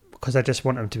 Because I just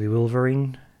want him to be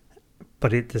Wolverine,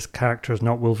 but this character is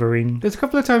not Wolverine. There's a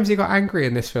couple of times he got angry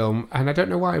in this film, and I don't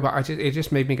know why, but it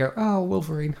just made me go, oh,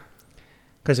 Wolverine.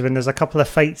 Because when there's a couple of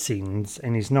fight scenes,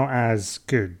 and he's not as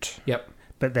good. Yep.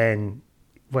 But then,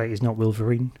 well, he's not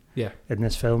Wolverine. Yeah. In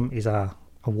this film, he's a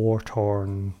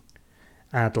war-torn,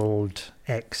 addled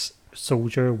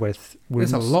ex-soldier with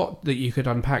wounds. There's a lot that you could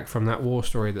unpack from that war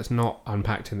story that's not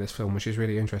unpacked in this film, which is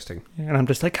really interesting. And I'm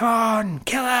just like, come on,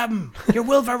 kill him! You're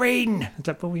Wolverine! It's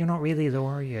like, well, you're not really though,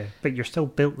 are you? But you're still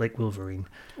built like Wolverine.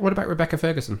 What about Rebecca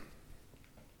Ferguson?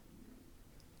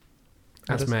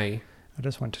 That's May. I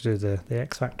just want to do the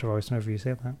X Factor voice whenever you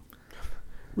say that.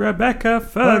 Rebecca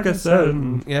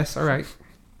Ferguson! Yes, all right.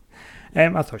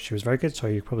 I thought she was very good.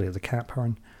 Sorry, you probably had the cat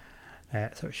purring. I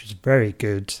thought she was very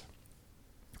good.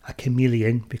 A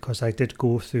chameleon, because I did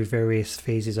go through various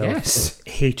phases of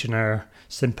hating her,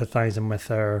 sympathising with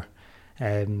her,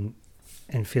 and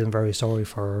feeling very sorry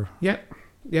for her. Yep.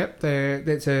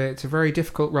 It's a very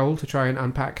difficult role to try and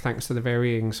unpack, thanks to the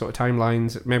varying sort of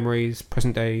timelines, memories,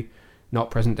 present day,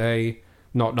 not present day,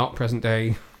 not present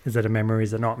day. Is it a memory?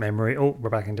 Is it not memory? Oh, we're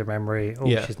back into memory. Oh,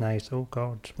 yeah. She's nice. Oh,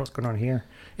 God, what's going on here?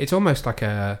 It's almost like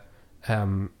a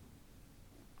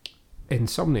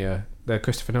Insomnia, the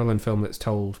Christopher Nolan film that's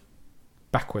told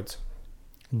backwards.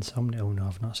 Insomnia? Oh, no,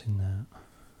 I've not seen that.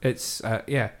 It's,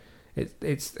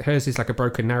 it's hers is like a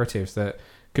broken narrative that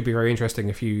could be very interesting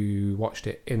if you watched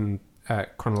it in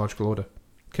chronological order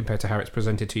compared to how it's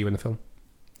presented to you in the film.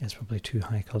 It's probably too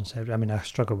high concept. I mean, I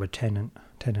struggle with Tenet.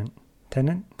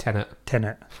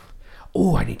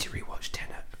 Oh, I need to rewatch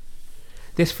Tenet.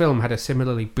 This film had a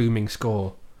similarly booming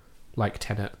score like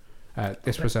Tenet.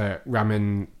 This was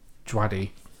Ramin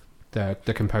Djawadi,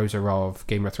 the composer of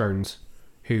Game of Thrones,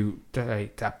 who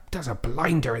does a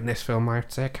blinder in this film. I have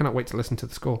to say, I cannot wait to listen to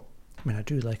the score. I mean, I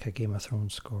do like a Game of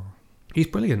Thrones score. He's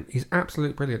brilliant. He's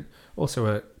absolutely brilliant. Also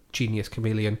a genius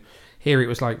chameleon. Here it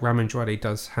was like Ramin Djawadi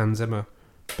does Hans Zimmer,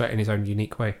 but in his own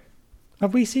unique way.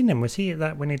 Have we seen him? Was he at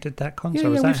that when he did that concert?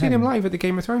 Yeah, we've seen him live at the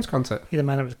Game of Thrones concert. He's the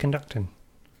man that was conducting.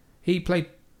 He played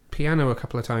piano a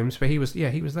couple of times, but he was there.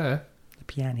 The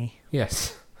piano.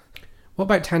 Yes. What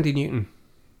about Tandy Newton?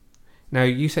 Now,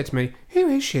 you said to me, who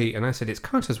is she? And I said, it's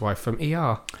Carter's wife from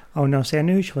ER. Oh, no, see, I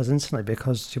knew she was instantly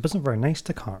because she wasn't very nice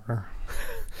to Carter.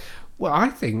 Well, I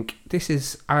think this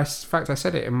is... In fact, I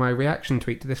said it in my reaction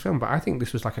tweet to this film, but I think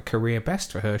this was like a career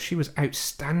best for her. She was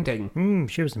outstanding.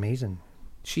 She was amazing.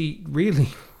 She really,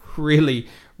 really,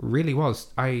 really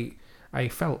was. I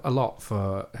felt a lot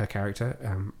for her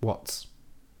character. Watts.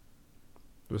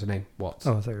 What was her name? Watts.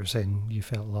 Oh, I thought you were saying you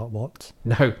felt a lot Watts.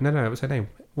 No, it was her name.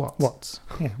 Watts.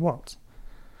 Yeah, Watts.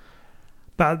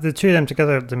 But the two of them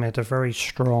together, they made a very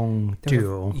strong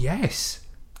duo. Yes.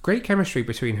 Great chemistry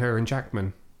between her and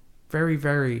Jackman. Very,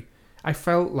 very... I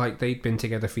felt like they'd been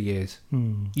together for years.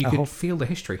 You could feel the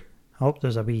history. I hope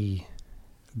there's a wee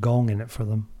gong in it for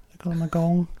them. They call them a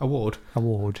gong? Award,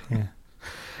 yeah.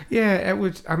 Yeah, it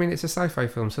would. I mean, it's a sci-fi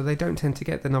film, so they don't tend to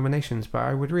get the nominations, but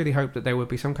I would really hope that there would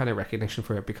be some kind of recognition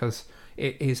for it because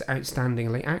it is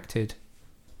outstandingly acted.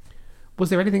 Was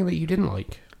there anything that you didn't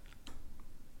like?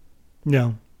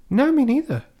 No. No, me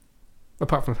neither.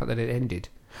 Apart from the fact that it ended.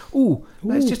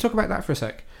 Let's just talk about that for a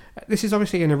sec. This is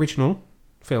obviously an original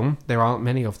film. There aren't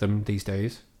many of them these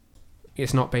days.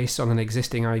 It's not based on an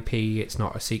existing IP. It's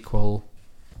not a sequel.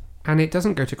 And it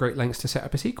doesn't go to great lengths to set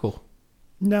up a sequel.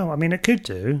 No, I mean, it could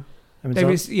do. I mean,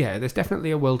 there's definitely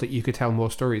a world that you could tell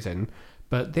more stories in,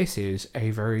 but this is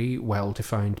a very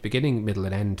well-defined beginning, middle,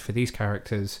 and end for these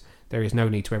characters. There is no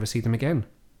need to ever see them again,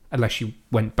 unless you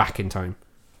went back in time.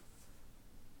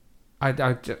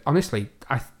 I honestly,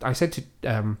 I said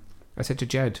to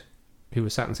Jed, who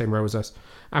was sat in the same row as us,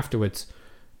 afterwards,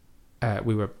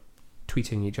 we were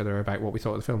tweeting each other about what we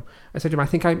thought of the film. I said to him, I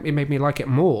think it made me like it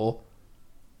more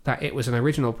that it was an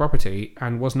original property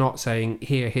and was not saying,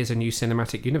 here's a new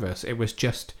cinematic universe. It was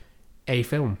just a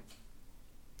film.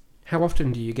 How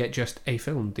often do you get just a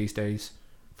film these days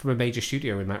from a major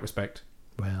studio in that respect?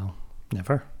 Well,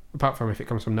 never. Apart from if it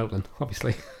comes from Nolan,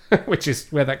 obviously, which is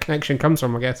where that connection comes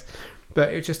from, I guess.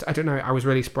 But it just, I don't know, I was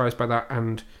really surprised by that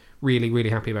and really, really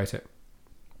happy about it.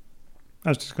 I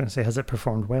was just going to say, has it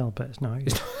performed well? But it's not out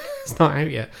yet. It's not out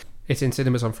yet. It's in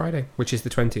cinemas on Friday, which is the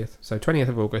 20th. So 20th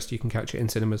of August, you can catch it in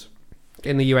cinemas.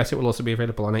 In the US, it will also be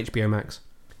available on HBO Max.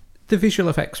 The visual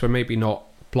effects were maybe not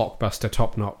blockbuster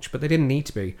top-notch, but they didn't need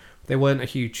to be. They weren't a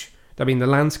huge... I mean, the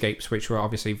landscapes, which were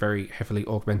obviously very heavily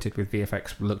augmented with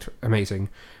VFX, looked amazing,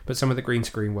 but some of the green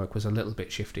screen work was a little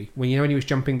bit shifty. When he was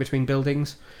jumping between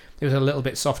buildings, it was a little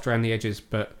bit soft around the edges,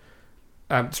 but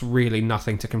it's really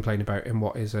nothing to complain about in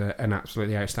what is an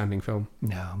absolutely outstanding film.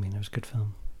 No, I mean, it was a good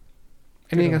film.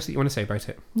 Anything else that you want to say about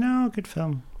it? No, good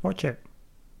film. Watch it.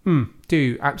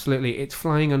 Do, absolutely. It's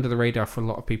flying under the radar for a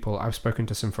lot of people. I've spoken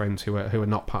to some friends who are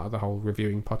not part of the whole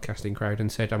reviewing podcasting crowd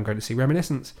and said, I'm going to see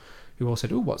Reminiscence, who all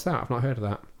said, what's that? I've not heard of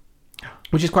that.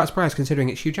 Which is quite a surprise considering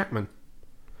it's Hugh Jackman.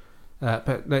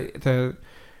 But the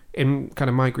in kind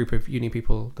of my group of uni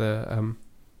people, the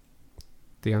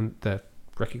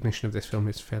recognition of this film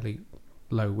is fairly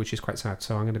low, which is quite sad.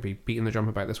 So I'm going to be beating the drum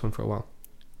about this one for a while.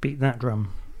 Beat that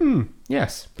drum.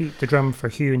 Yes. Beat the drum for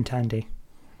Hugh and Tandy.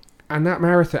 And that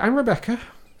marathon. And Rebecca.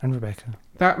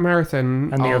 That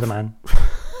marathon. And the other man.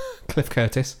 Cliff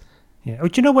Curtis. Yeah. Oh,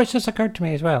 do you know what's just occurred to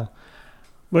me as well?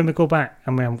 When we go back,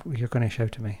 and you're going to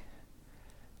shout at me.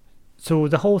 So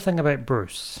the whole thing about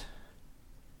Bruce.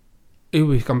 Ooh,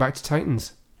 we've gone back to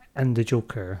Titans. And the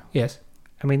Joker. Yes.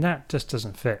 I mean, that just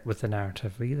doesn't fit with the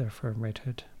narrative either for Red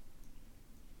Hood.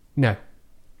 No.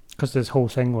 Because this whole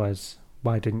thing was,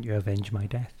 why didn't you avenge my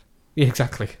death? Yeah,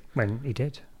 exactly. When he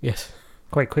did. Yes.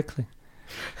 Quite quickly.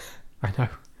 I know.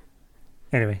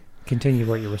 Anyway, continue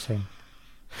what you were saying.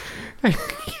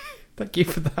 Thank you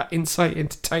for that insight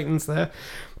into Titans there.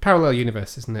 Parallel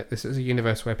universe, isn't it? This is a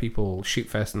universe where people shoot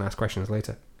first and ask questions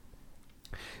later.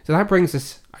 So that brings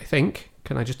us, I think,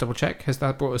 can I just double check? Has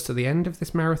that brought us to the end of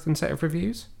this marathon set of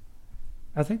reviews?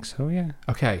 I think so, yeah.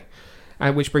 Okay.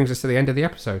 Which brings us to the end of the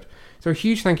episode. So a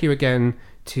huge thank you again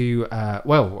to,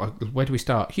 where do we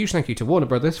start? Huge thank you to Warner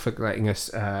Brothers for letting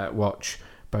us watch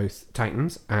both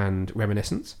Titans and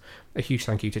Reminiscence. A huge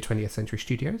thank you to 20th Century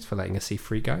Studios for letting us see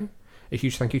Free Guy. A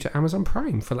huge thank you to Amazon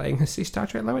Prime for letting us see Star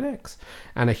Trek Lower Decks.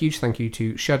 And a huge thank you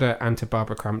to Shudder and to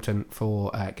Barbara Crampton for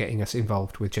getting us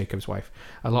involved with Jacob's Wife.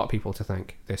 A lot of people to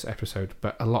thank this episode,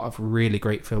 but a lot of really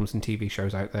great films and TV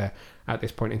shows out there at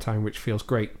this point in time, which feels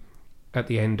great at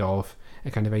the end of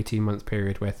a kind of 18-month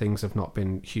period where things have not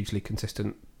been hugely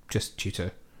consistent just due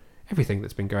to everything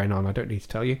that's been going on. I don't need to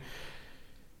tell you.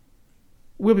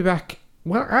 We'll be back.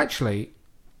 Well, actually,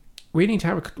 we need to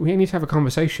have a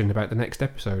conversation about the next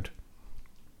episode.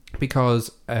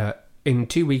 Because in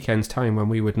 2 weekends' time, when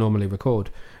we would normally record,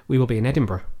 we will be in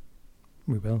Edinburgh.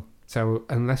 We will. So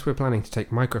unless we're planning to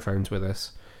take microphones with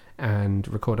us and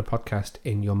record a podcast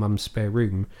in your mum's spare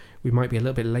room, we might be a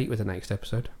little bit late with the next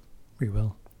episode. We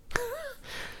will.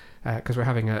 Because we're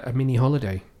having a mini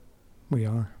holiday. We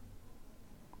are.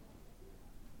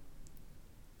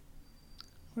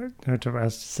 I don't know what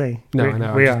else to say. No, I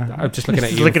know. I'm just looking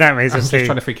at you. Looking at me. I'm just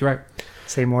trying to freak you out.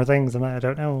 Say more things, and I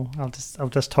don't know. I'll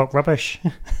just talk rubbish.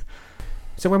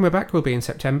 So when we're back, we'll be in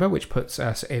September, which puts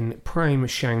us in prime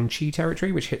Shang-Chi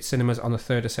territory, which hits cinemas on the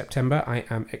 3rd of September. I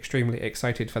am extremely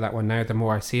excited for that one now. The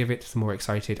more I see of it, the more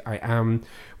excited I am.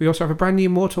 We also have a brand new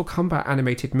Mortal Kombat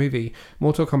animated movie,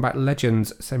 Mortal Kombat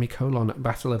Legends,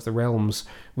 Battle of the Realms,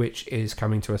 which is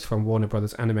coming to us from Warner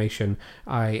Brothers Animation.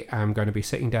 I am going to be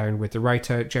sitting down with the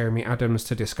writer, Jeremy Adams,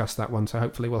 to discuss that one, so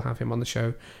hopefully we'll have him on the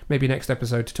show, maybe next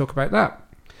episode, to talk about that.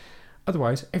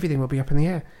 Otherwise, everything will be up in the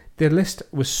air. The list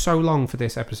was so long for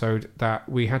this episode that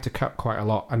we had to cut quite a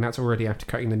lot, and that's already after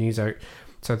cutting the news out.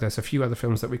 So there's a few other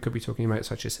films that we could be talking about,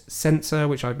 such as Censor,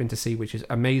 which I've been to see, which is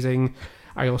amazing.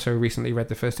 I also recently read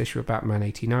the first issue of Batman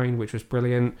 89, which was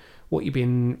brilliant. What you've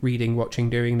been reading, watching,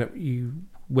 doing that you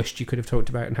wished you could have talked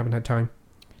about and haven't had time?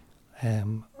 I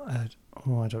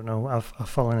don't know. I've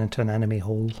fallen into an anime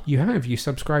hole. You have. You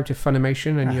subscribed to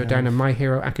Funimation, and you're down a My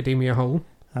Hero Academia hole.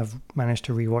 I've managed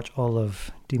to rewatch all of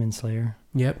Demon Slayer.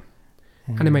 Yep.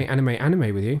 Anime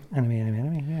with you.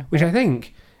 Anime, yeah. Which I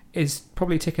think is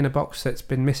probably ticking a box that's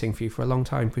been missing for you for a long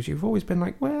time, because you've always been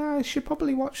like, well, I should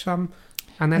probably watch some,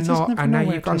 and then not, and now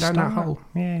you've gone down that hole.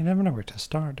 Yeah, you never know where to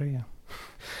start, do you?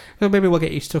 So maybe we'll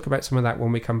get you to talk about some of that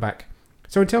when we come back.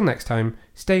 So until next time,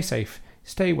 stay safe,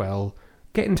 stay well,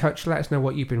 get in touch, let us know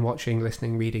what you've been watching,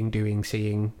 listening, reading, doing,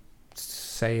 seeing,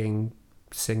 saying,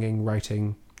 singing,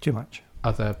 writing. Too much.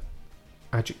 Other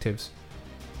adjectives.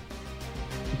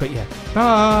 But yeah,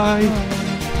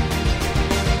 bye.